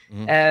week,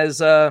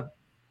 as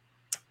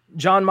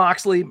John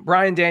Moxley,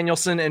 Bryan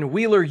Danielson, and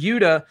Wheeler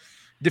Yuta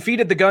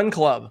defeated the Gun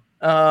Club.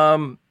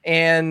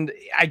 And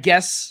I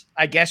guess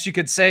you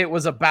could say it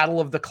was a battle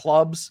of the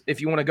clubs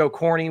if you want to go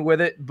corny with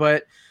it.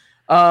 But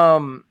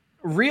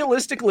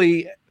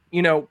realistically,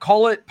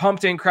 call it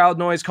pumped in crowd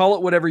noise, call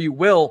it whatever you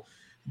will.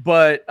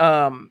 But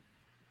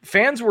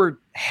fans were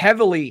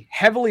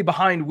heavily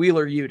behind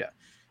Wheeler Yuta.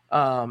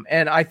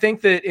 And I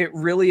think that it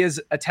really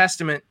is a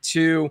testament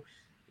to,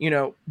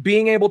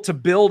 being able to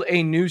build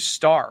a new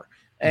star.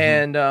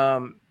 And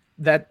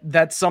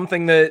that's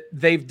something that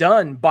they've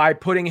done by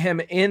putting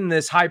him in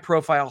this high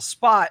profile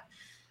spot,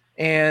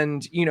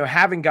 and,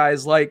 having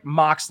guys like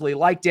Moxley,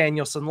 like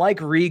Danielson,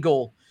 like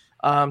Regal,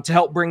 to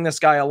help bring this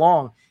guy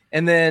along.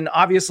 And then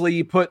obviously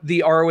you put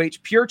the ROH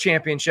Pure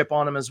Championship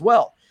on him as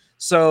well.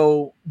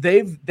 So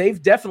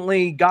they've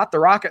definitely got the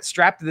rocket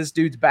strapped to this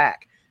dude's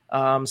back.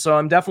 So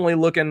I'm definitely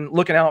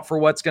looking out for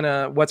what's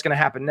gonna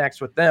happen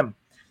next with them.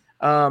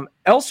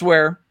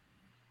 Elsewhere,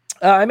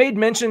 I made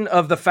mention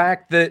of the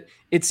fact that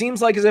it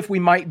seems like as if we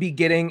might be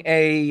getting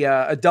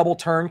a double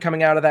turn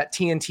coming out of that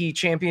TNT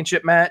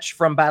Championship match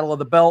from Battle of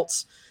the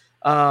Belts.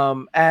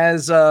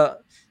 as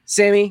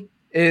Sammy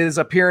is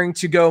appearing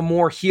to go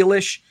more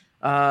heelish.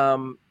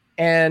 And,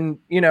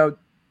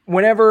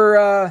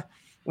 whenever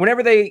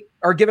they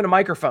are given a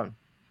microphone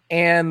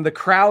and the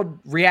crowd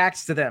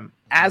reacts to them,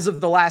 as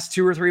of the last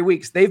 2 or 3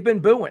 weeks, they've been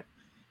booing.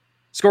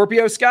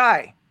 Scorpio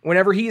Sky,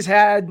 whenever he's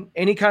had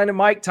any kind of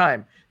mic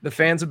time, the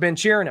fans have been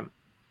cheering him.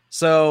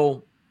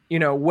 So,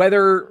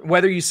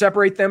 whether you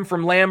separate them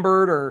from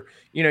Lambert or,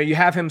 you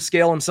have him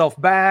scale himself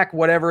back,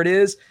 whatever it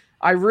is,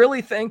 I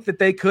really think that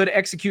they could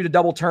execute a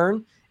double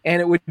turn,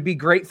 and it would be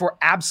great for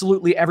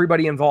absolutely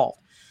everybody involved.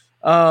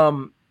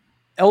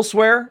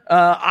 Elsewhere,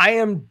 I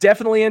am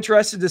definitely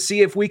interested to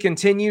see if we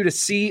continue to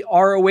see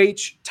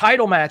ROH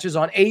title matches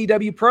on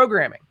AEW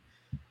programming.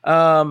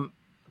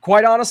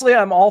 Quite honestly,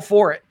 I'm all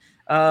for it.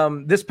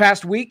 This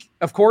past week,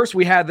 of course,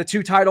 we had the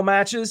 2 title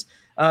matches,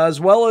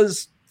 as well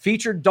as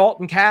featured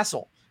Dalton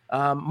Castle.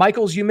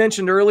 Michaels, you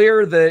mentioned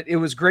earlier that it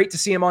was great to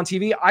see him on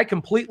TV. I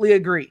completely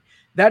agree.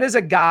 That is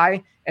a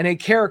guy and a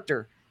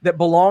character that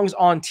belongs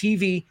on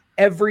TV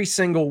every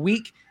single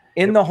week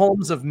in the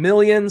homes of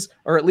millions,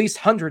 or at least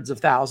hundreds of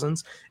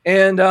thousands.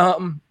 And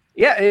I'm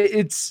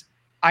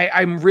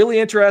really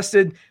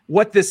interested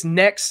what this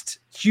next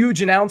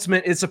huge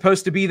announcement is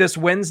supposed to be this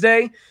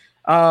Wednesday.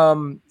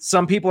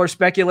 Some people are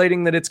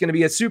speculating that it's going to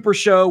be a super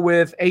show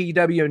with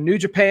AEW and New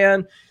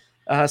Japan.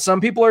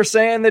 Some people are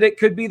saying that it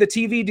could be the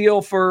TV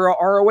deal for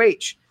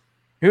ROH.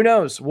 Who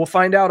knows? We'll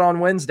find out on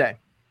Wednesday.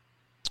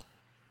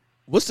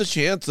 What's the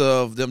chance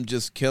of them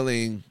just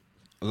killing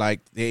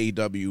like the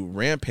AEW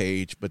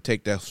Rampage, but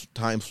take that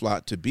time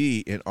slot to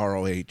be an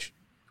ROH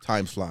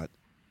time slot?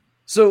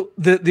 So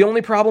the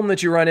only problem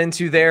that you run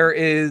into there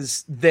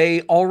is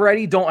they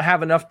already don't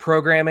have enough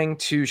programming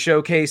to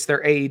showcase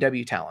their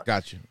AEW talent.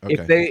 Gotcha.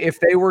 Okay. If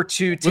they were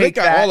to take they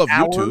got that all of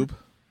hour, YouTube.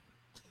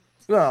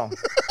 Well,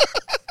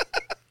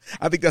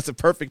 I think that's a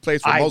perfect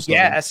place for most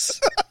guess.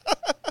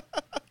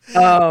 of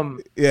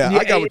them.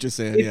 I got what you're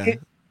saying.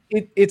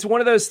 It's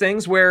one of those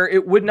things where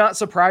it would not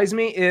surprise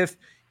me if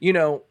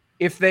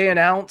they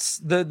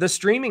announce the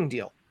streaming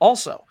deal.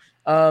 Also,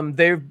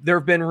 there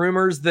have been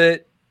rumors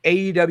that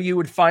AEW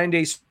would find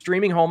a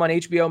streaming home on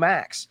HBO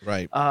Max.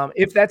 Right.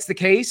 If that's the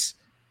case,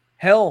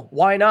 hell,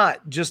 why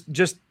not?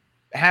 Just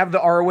have the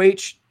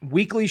ROH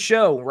weekly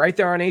show right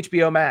there on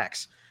HBO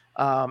Max.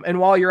 And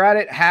while you're at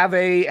it, have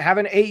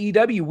an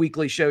AEW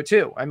weekly show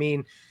too. I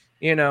mean,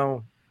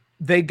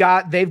 they've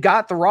got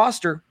the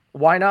roster.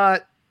 Why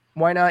not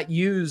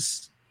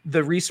use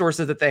the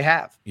resources that they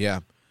have?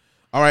 Yeah.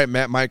 All right,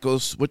 Matt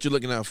Michaels, what you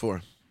looking out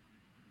for?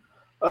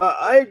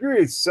 I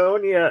agree.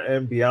 Sonya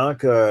and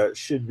Bianca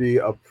should be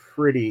a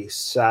pretty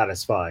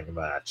satisfying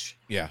match.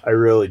 Yeah. I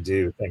really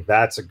do think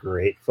that's a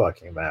great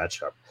fucking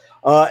matchup.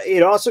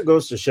 It also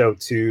goes to show,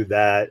 too,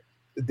 that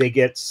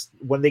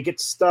when they get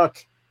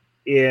stuck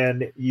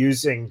in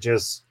using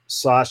just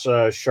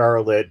Sasha,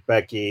 Charlotte,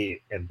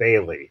 Becky, and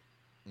Bayley,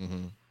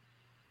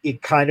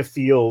 it kind of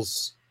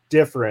feels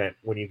different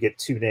when you get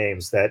 2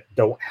 names that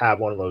don't have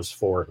one of those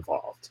 4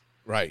 involved.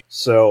 Right.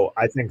 So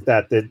I think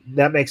that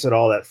makes it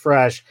all that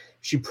fresh.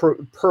 She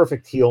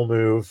perfect heel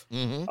move,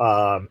 and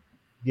I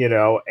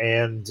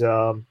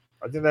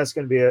think that's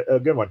going to be a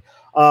good one.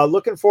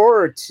 Looking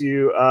forward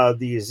to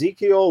the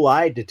Ezekiel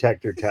lie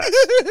detector test.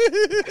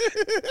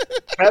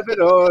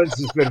 Kevin Owens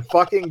has been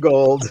fucking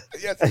gold.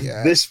 Yes,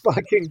 this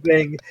fucking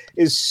thing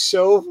is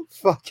so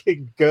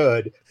fucking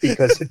good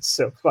because it's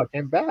so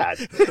fucking bad.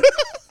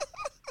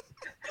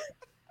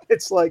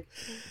 It's like,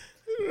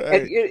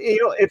 right. And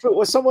if it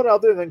was someone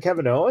other than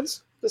Kevin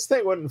Owens, this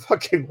thing wouldn't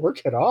fucking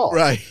work at all.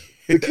 Right.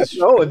 Because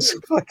Owens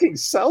fucking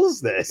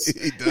sells this.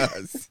 He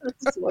does.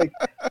 It's like,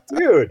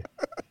 dude,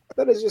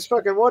 that is just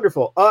fucking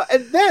wonderful.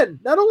 And then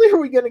not only are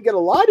we going to get a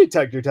lie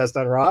detector test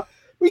on Raw,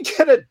 we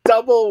get a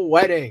double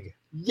wedding.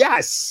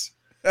 Yes.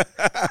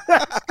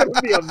 That's going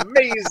to be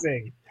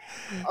amazing.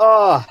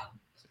 Oh,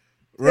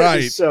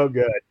 right. So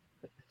good.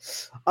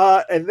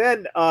 And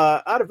then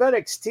out of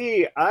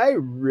NXT, I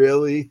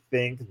really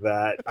think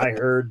that I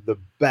heard the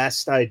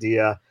best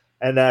idea,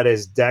 and that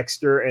is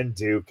Dexter and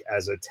Duke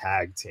as a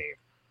tag team.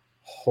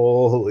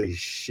 Holy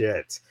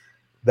shit.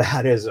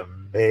 That is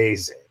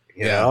amazing.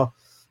 You know?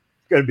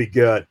 It's going to be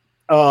good.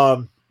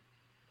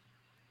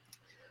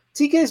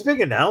 TK's big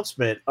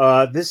announcement.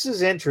 This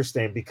is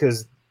interesting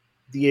because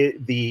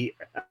the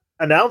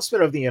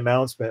announcement of the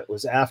announcement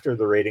was after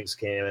the ratings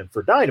came in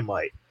for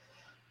Dynamite.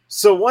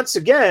 So once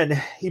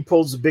again, he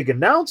pulls a big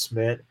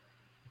announcement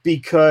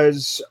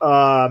because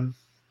AEW,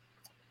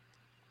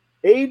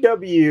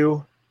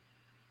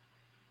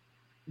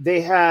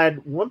 they had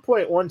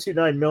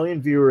 1.129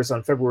 million viewers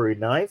on February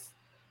 9th,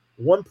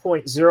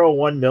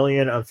 1.01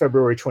 million on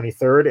February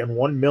 23rd, and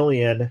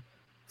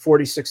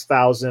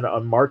 1,046,000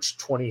 on March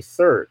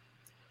 23rd.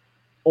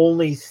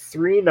 Only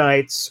 3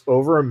 nights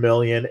over 1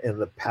 million in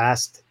the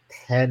past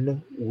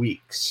 10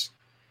 weeks.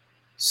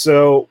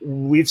 So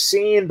we've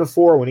seen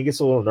before when he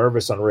gets a little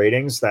nervous on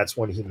ratings, that's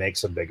when he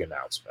makes a big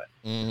announcement.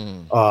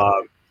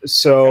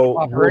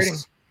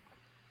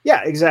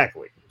 Yeah,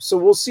 exactly. So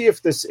we'll see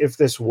if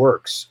this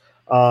works.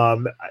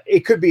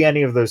 It could be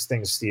any of those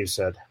things Steve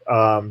said.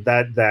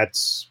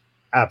 That's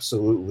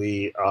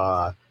absolutely,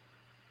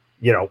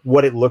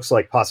 what it looks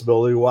like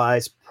possibility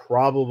wise.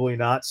 Probably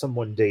not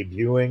someone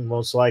debuting,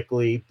 most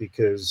likely,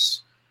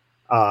 because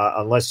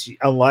unless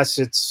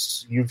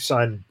it's you've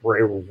signed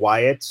Bray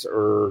Wyatt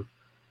or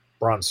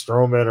Braun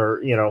Strowman or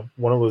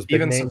one of those big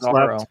Even names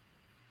Cesaro. left.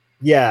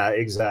 Yeah,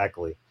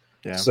 exactly.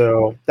 Yeah.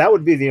 So that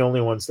would be the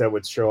only ones that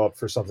would show up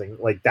for something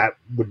like that.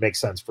 Would make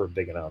sense for a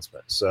big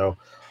announcement. So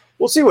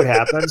we'll see what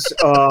happens.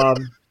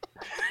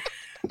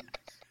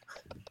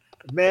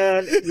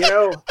 Man,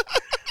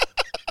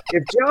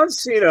 if John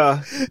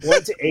Cena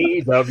went to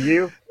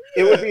AEW,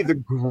 it would be the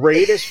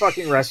greatest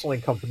fucking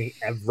wrestling company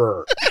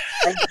ever.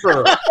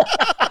 Ever.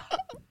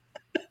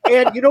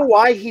 And you know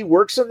why he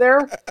works in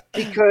there?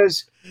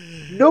 Because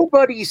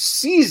nobody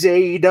sees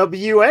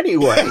AEW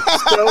anyway.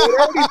 So it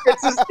already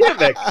fits his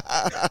gimmick.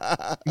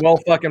 Well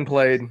fucking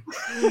played.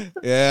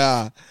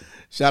 Yeah.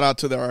 Shout out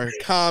to our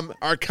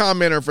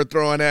commenter for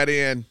throwing that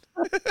in.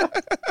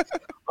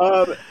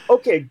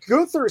 Okay,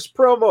 Gunther's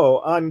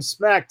promo on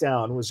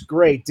SmackDown was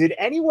great. Did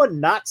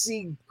anyone not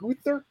see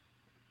Gunther?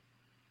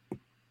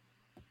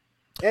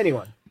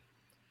 Anyone?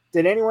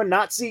 Did anyone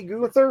not see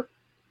Gunther?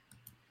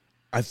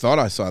 I thought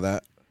I saw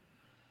that.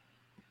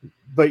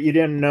 But you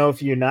didn't know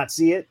if you not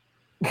see it?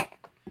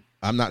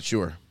 I'm not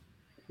sure.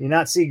 You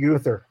not see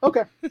Gunther.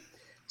 Okay.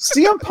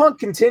 CM Punk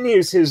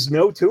continues his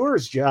no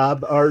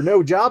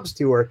jobs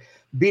tour,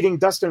 beating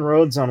Dustin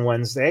Rhodes on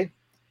Wednesday.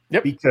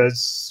 Yep.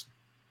 Because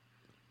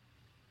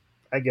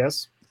I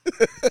guess.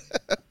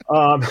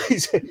 Everyone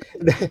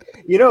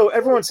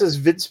says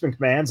Vince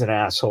McMahon's an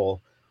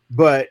asshole,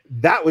 but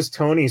that was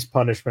Tony's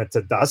punishment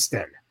to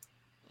Dustin.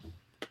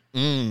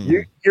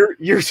 Your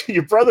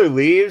brother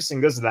leaves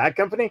and goes to that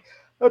company.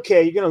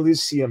 Okay, you're gonna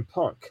lose CM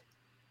Punk.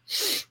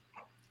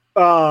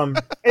 And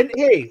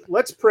hey,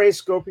 let's praise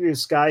Scorpio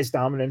Sky's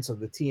dominance of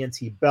the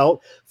TNT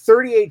belt.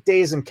 38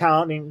 days and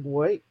counting.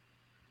 Wait,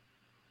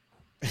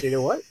 did it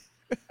what?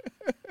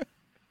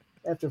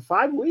 After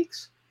 5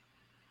 weeks?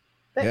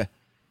 Yeah.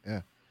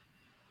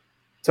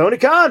 Tony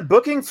Khan,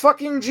 booking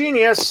fucking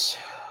genius.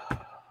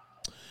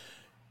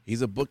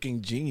 He's a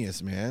booking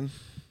genius, man.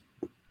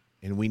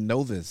 And we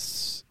know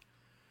this.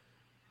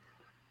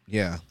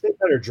 Yeah. They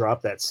better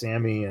drop that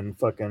Sammy and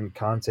fucking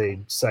Conte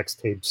sex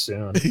tape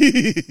soon.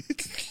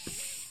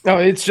 No,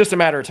 it's just a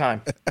matter of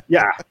time.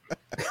 Yeah.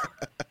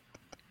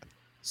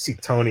 See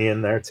Tony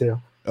in there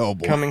too. Oh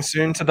boy. Coming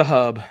soon to the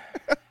hub.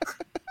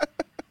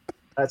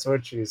 That's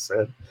what she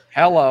said.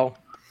 Hello.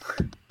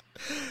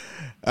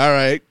 All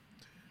right.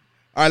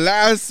 Our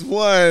last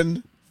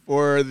one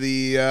for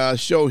the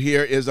show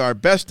here is our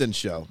best in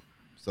show.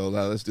 So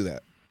let's do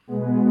that.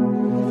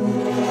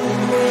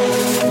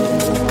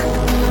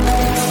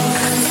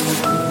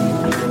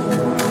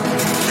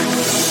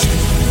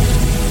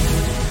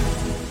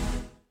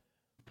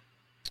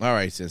 All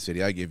right, Sin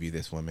City, I give you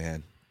this one,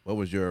 man. What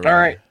was your... All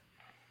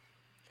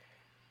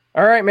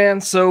right,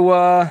 man.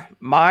 So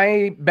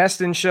my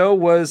best in show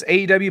was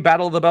AEW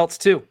Battle of the Belts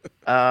 2.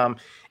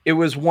 It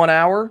was 1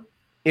 hour.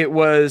 It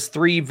was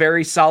 3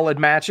 very solid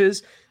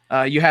matches.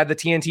 You had the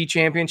TNT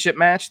Championship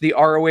match, the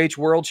ROH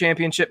World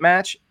Championship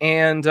match,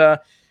 and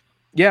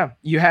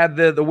you had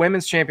the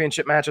Women's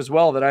Championship match as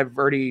well that I've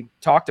already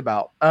talked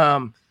about.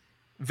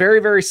 Very,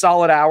 very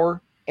solid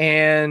hour,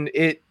 and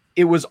it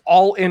was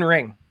all in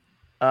ring.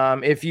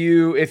 If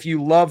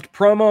you loved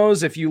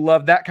promos, if you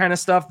loved that kind of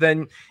stuff,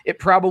 then it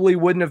probably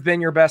wouldn't have been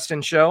your best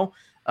in show.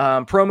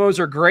 Promos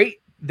are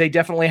great. They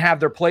definitely have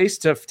their place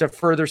to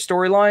further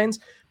storylines,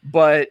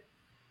 but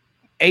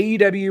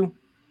AEW,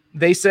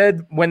 they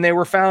said when they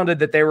were founded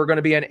that they were going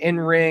to be an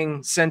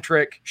in-ring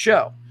centric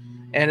show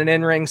and an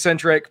in-ring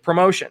centric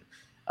promotion.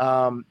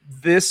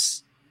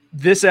 This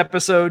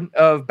episode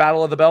of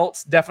Battle of the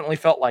Belts definitely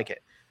felt like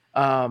it.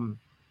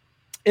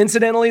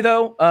 Incidentally,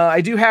 though,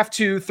 I do have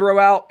to throw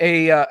out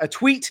a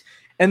tweet,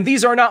 and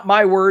these are not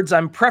my words.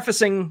 I'm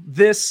prefacing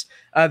this.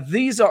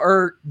 These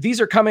are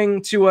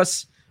coming to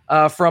us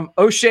from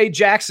O'Shea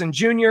Jackson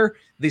Jr.,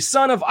 the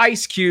son of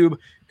Ice Cube,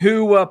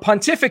 who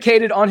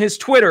pontificated on his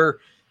Twitter,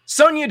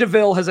 Sonya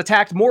Deville has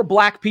attacked more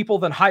black people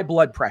than high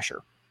blood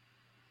pressure.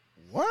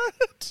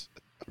 What?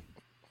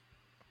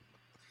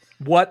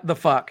 What the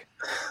fuck?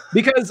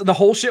 Because the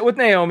whole shit with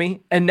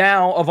Naomi, and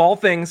now, of all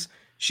things,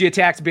 she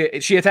attacks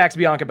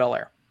Bianca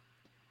Belair.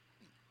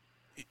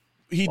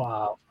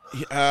 Wow.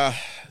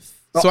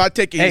 So I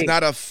take it he's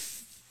not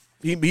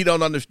he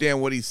don't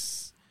understand what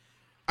he's.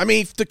 I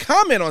mean, to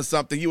comment on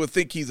something, you would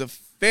think he's a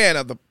fan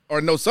of or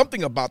know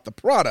something about the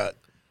product.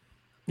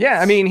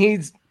 Yeah, I mean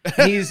he's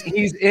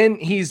in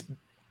his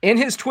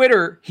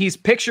Twitter. He's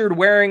pictured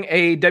wearing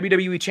a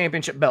WWE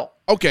Championship belt.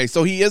 Okay,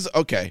 so he is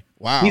okay.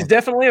 Wow, he's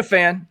definitely a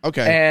fan.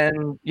 Okay,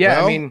 and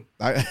I mean,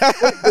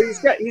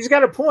 he's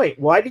got a point.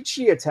 Why did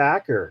she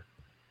attack her?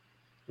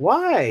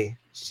 Why?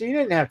 She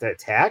didn't have to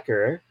attack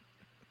her.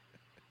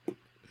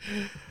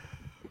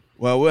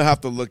 Well, we'll have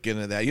to look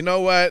into that. You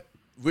know what?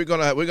 We're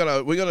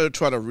gonna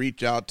try to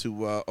reach out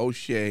to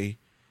O'Shea,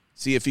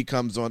 see if he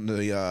comes on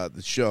the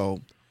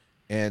show,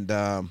 and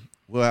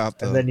We'll have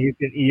to. And then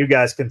you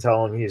guys can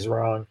tell him he's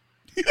wrong.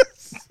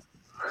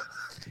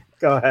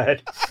 Go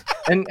ahead.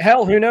 And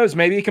hell, who knows?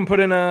 Maybe he can put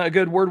in a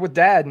good word with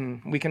Dad,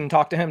 and we can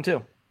talk to him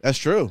too. That's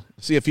true.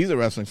 See if he's a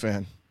wrestling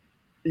fan.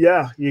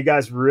 Yeah, you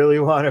guys really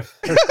want to.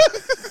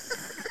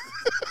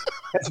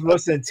 That's the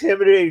most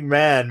intimidating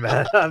man.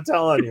 I'm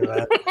telling you,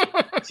 man.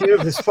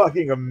 Cube is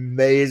fucking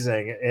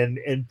amazing, and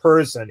in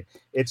person,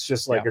 it's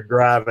just like a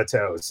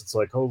gravitas. It's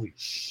like, holy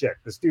shit,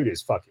 this dude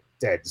is fucking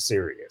dead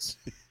serious.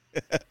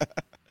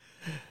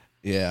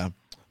 Yeah.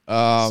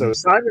 So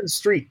Simon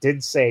Street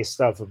did say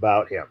stuff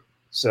about him.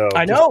 So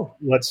I know.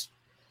 Let's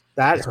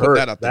put hurt.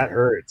 that up there. That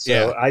hurt. So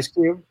Yeah. Ice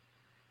Cube,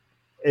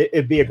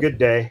 it'd be a good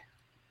day,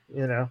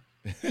 you know.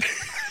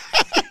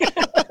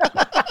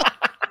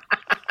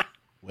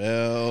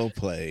 Well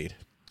played.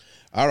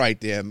 All right,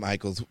 then,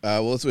 Michaels.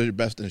 What's your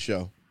best in the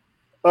show?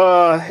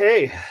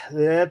 Hey,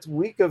 that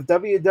week of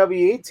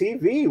WWE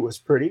TV was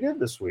pretty good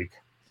this week,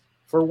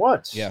 for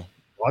once. Yeah,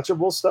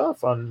 watchable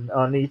stuff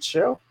on each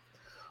show.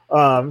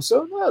 So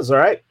that was all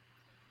right.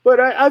 But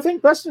I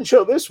think best in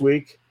show this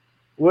week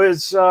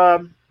was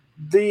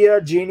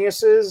the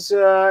geniuses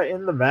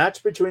in the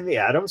match between the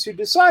Atoms who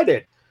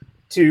decided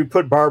to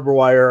put barbed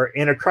wire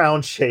in a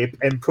crown shape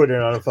and put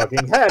it on a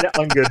fucking head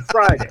on Good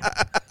Friday.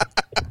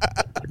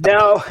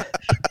 Now,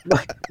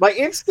 my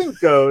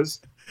instinct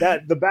goes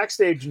that the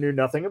backstage knew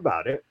nothing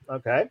about it,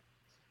 okay?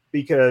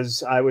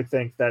 Because I would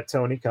think that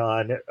Tony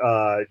Khan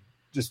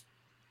just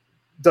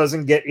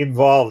doesn't get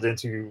involved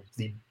into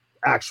the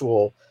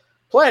actual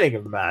planning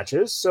of the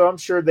matches. So I'm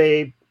sure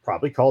they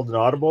probably called an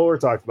audible or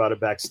talked about it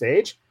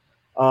backstage.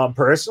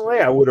 Personally,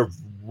 I would have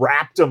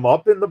wrapped them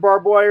up in the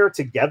barbed wire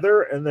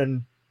together and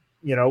then,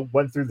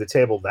 went through the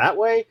table that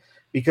way,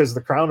 because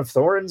the crown of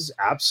thorns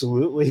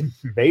absolutely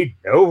made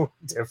no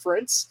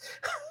difference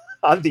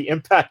on the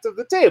impact of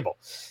the table.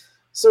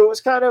 So it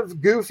was kind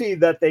of goofy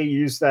that they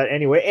used that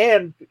anyway.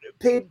 And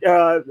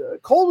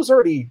Cole was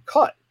already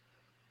cut,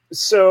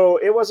 so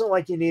it wasn't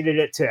like you needed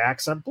it to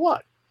accent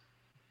blood.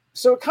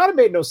 So it kind of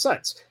made no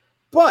sense.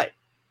 But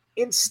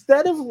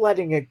instead of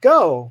letting it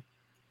go,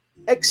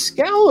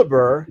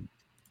 Excalibur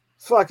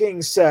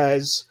fucking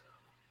says,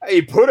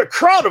 "Hey, put a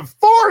crown of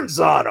thorns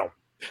on him."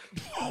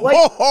 Like,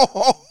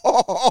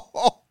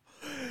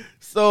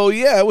 so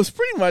yeah, it was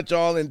pretty much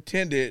all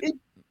intended.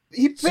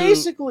 He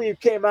basically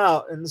came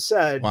out and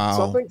said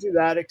something to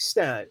that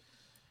extent,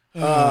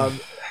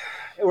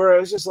 where it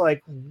was just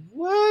like,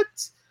 what?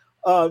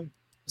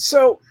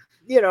 So,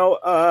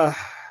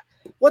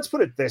 let's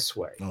put it this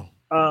way.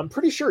 I'm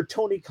pretty sure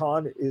Tony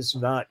Khan is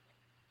not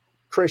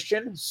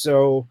Christian,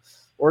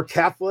 or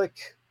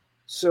Catholic.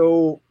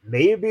 So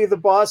maybe the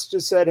boss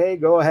just said, hey,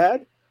 go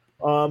ahead.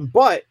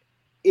 But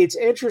it's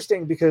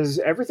interesting because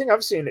everything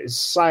I've seen is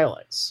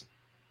silence.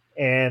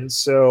 And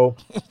so,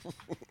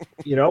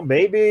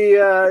 maybe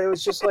it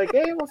was just like,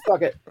 hey, well,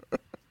 fuck it.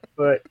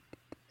 But,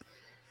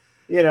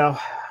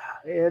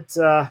 it's,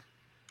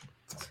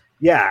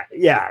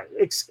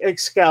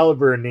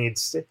 Excalibur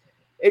needs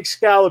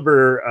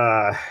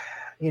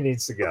he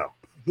needs to go.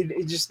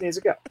 He just needs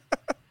to go.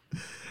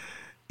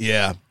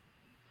 Yeah.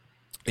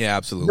 Yeah,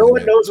 absolutely. No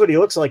one knows what he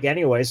looks like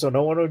anyway, so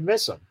no one would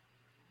miss him.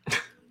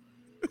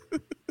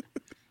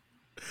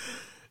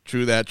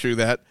 True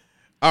that.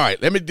 All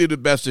right, let me do the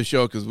best of the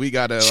show because we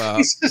got to...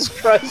 Jesus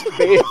Christ,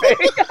 baby.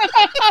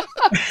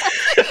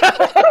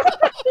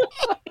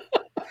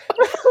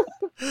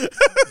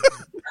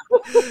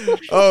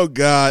 Oh,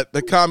 God.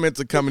 The comments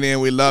are coming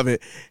in. We love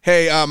it.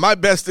 Hey, my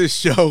best of the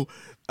show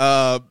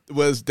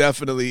was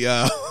definitely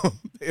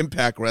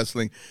Impact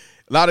Wrestling.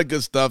 A lot of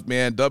good stuff,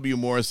 man. W.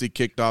 Morrissey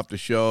kicked off the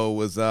show.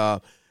 Was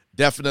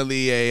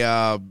definitely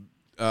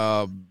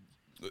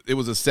it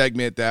was a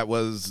segment that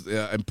was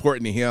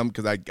important to him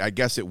because I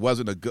guess it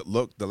wasn't a good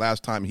look the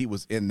last time he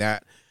was in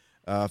that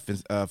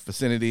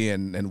vicinity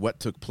and what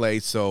took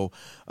place. So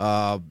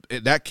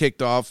that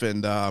kicked off,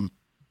 and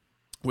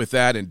with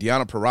that, and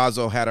Deonna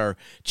Purrazzo had her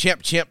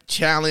champ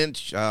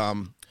challenge.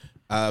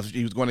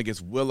 She was going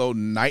against Willow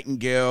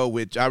Nightingale,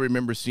 which I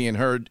remember seeing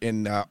her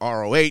in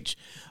ROH.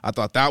 I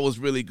thought that was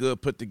really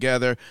good put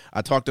together.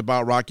 I talked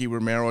about Rocky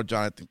Romero,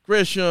 Jonathan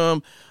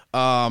Grisham.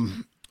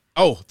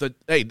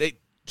 They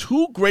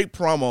two great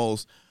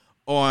promos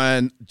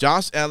on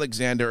Josh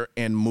Alexander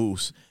and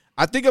Moose.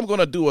 I think I'm going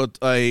to do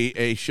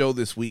a show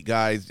this week,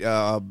 guys.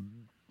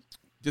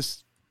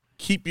 Just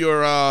keep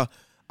your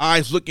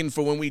eyes looking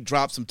for when we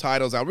drop some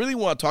titles. I really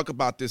want to talk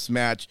about this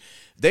match.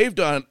 They've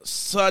done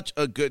such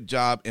a good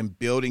job in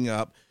building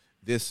up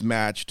this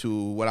match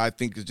to what I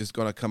think is just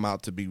going to come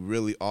out to be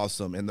really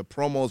awesome. And the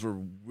promos were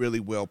really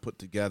well put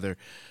together.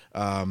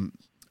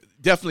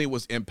 Definitely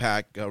was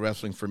Impact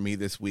Wrestling for me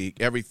this week.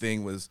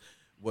 Everything was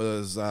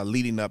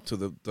leading up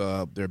to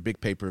their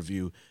big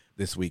pay-per-view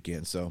this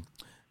weekend. So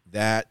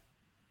that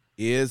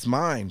is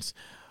mine.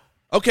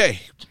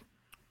 Okay,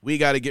 we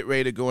got to get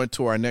ready to go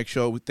into our next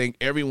show. We thank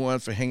everyone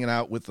for hanging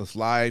out with us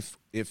live.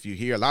 If you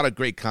hear a lot of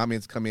great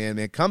comments come in,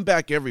 and come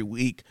back every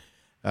week.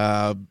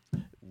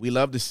 We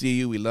love to see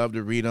you. We love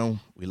to read them.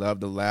 We love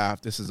to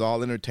laugh. This is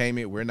all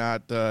entertainment. We're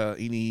not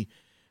any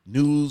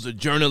news or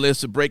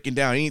journalists or breaking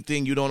down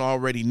anything you don't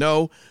already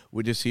know.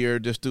 We're just here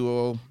just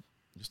to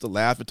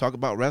laugh and talk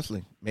about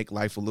wrestling, make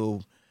life a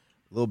little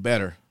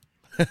better,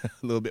 a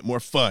little bit more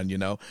fun, you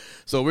know.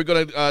 So we're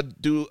going to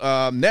do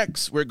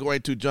next. We're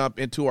going to jump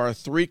into our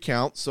 3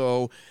 count.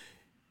 So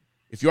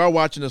if you are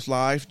watching us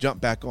live, jump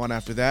back on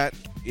after that.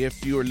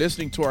 If you are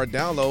listening to our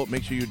download,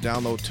 make sure you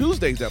download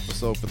Tuesday's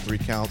episode for 3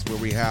 counts, where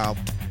we have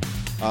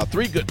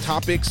 3 good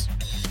topics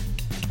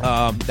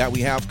that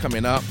we have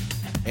coming up.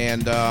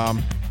 And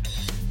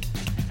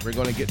we're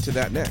going to get to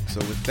that next. So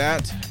with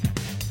that,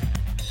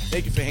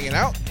 thank you for hanging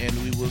out, and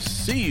we will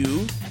see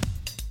you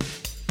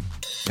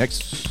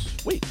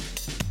next week.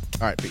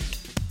 All right, peace.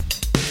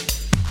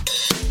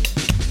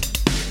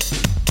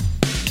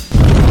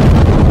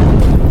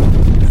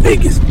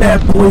 Biggest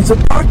bad boys of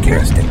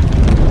podcasting.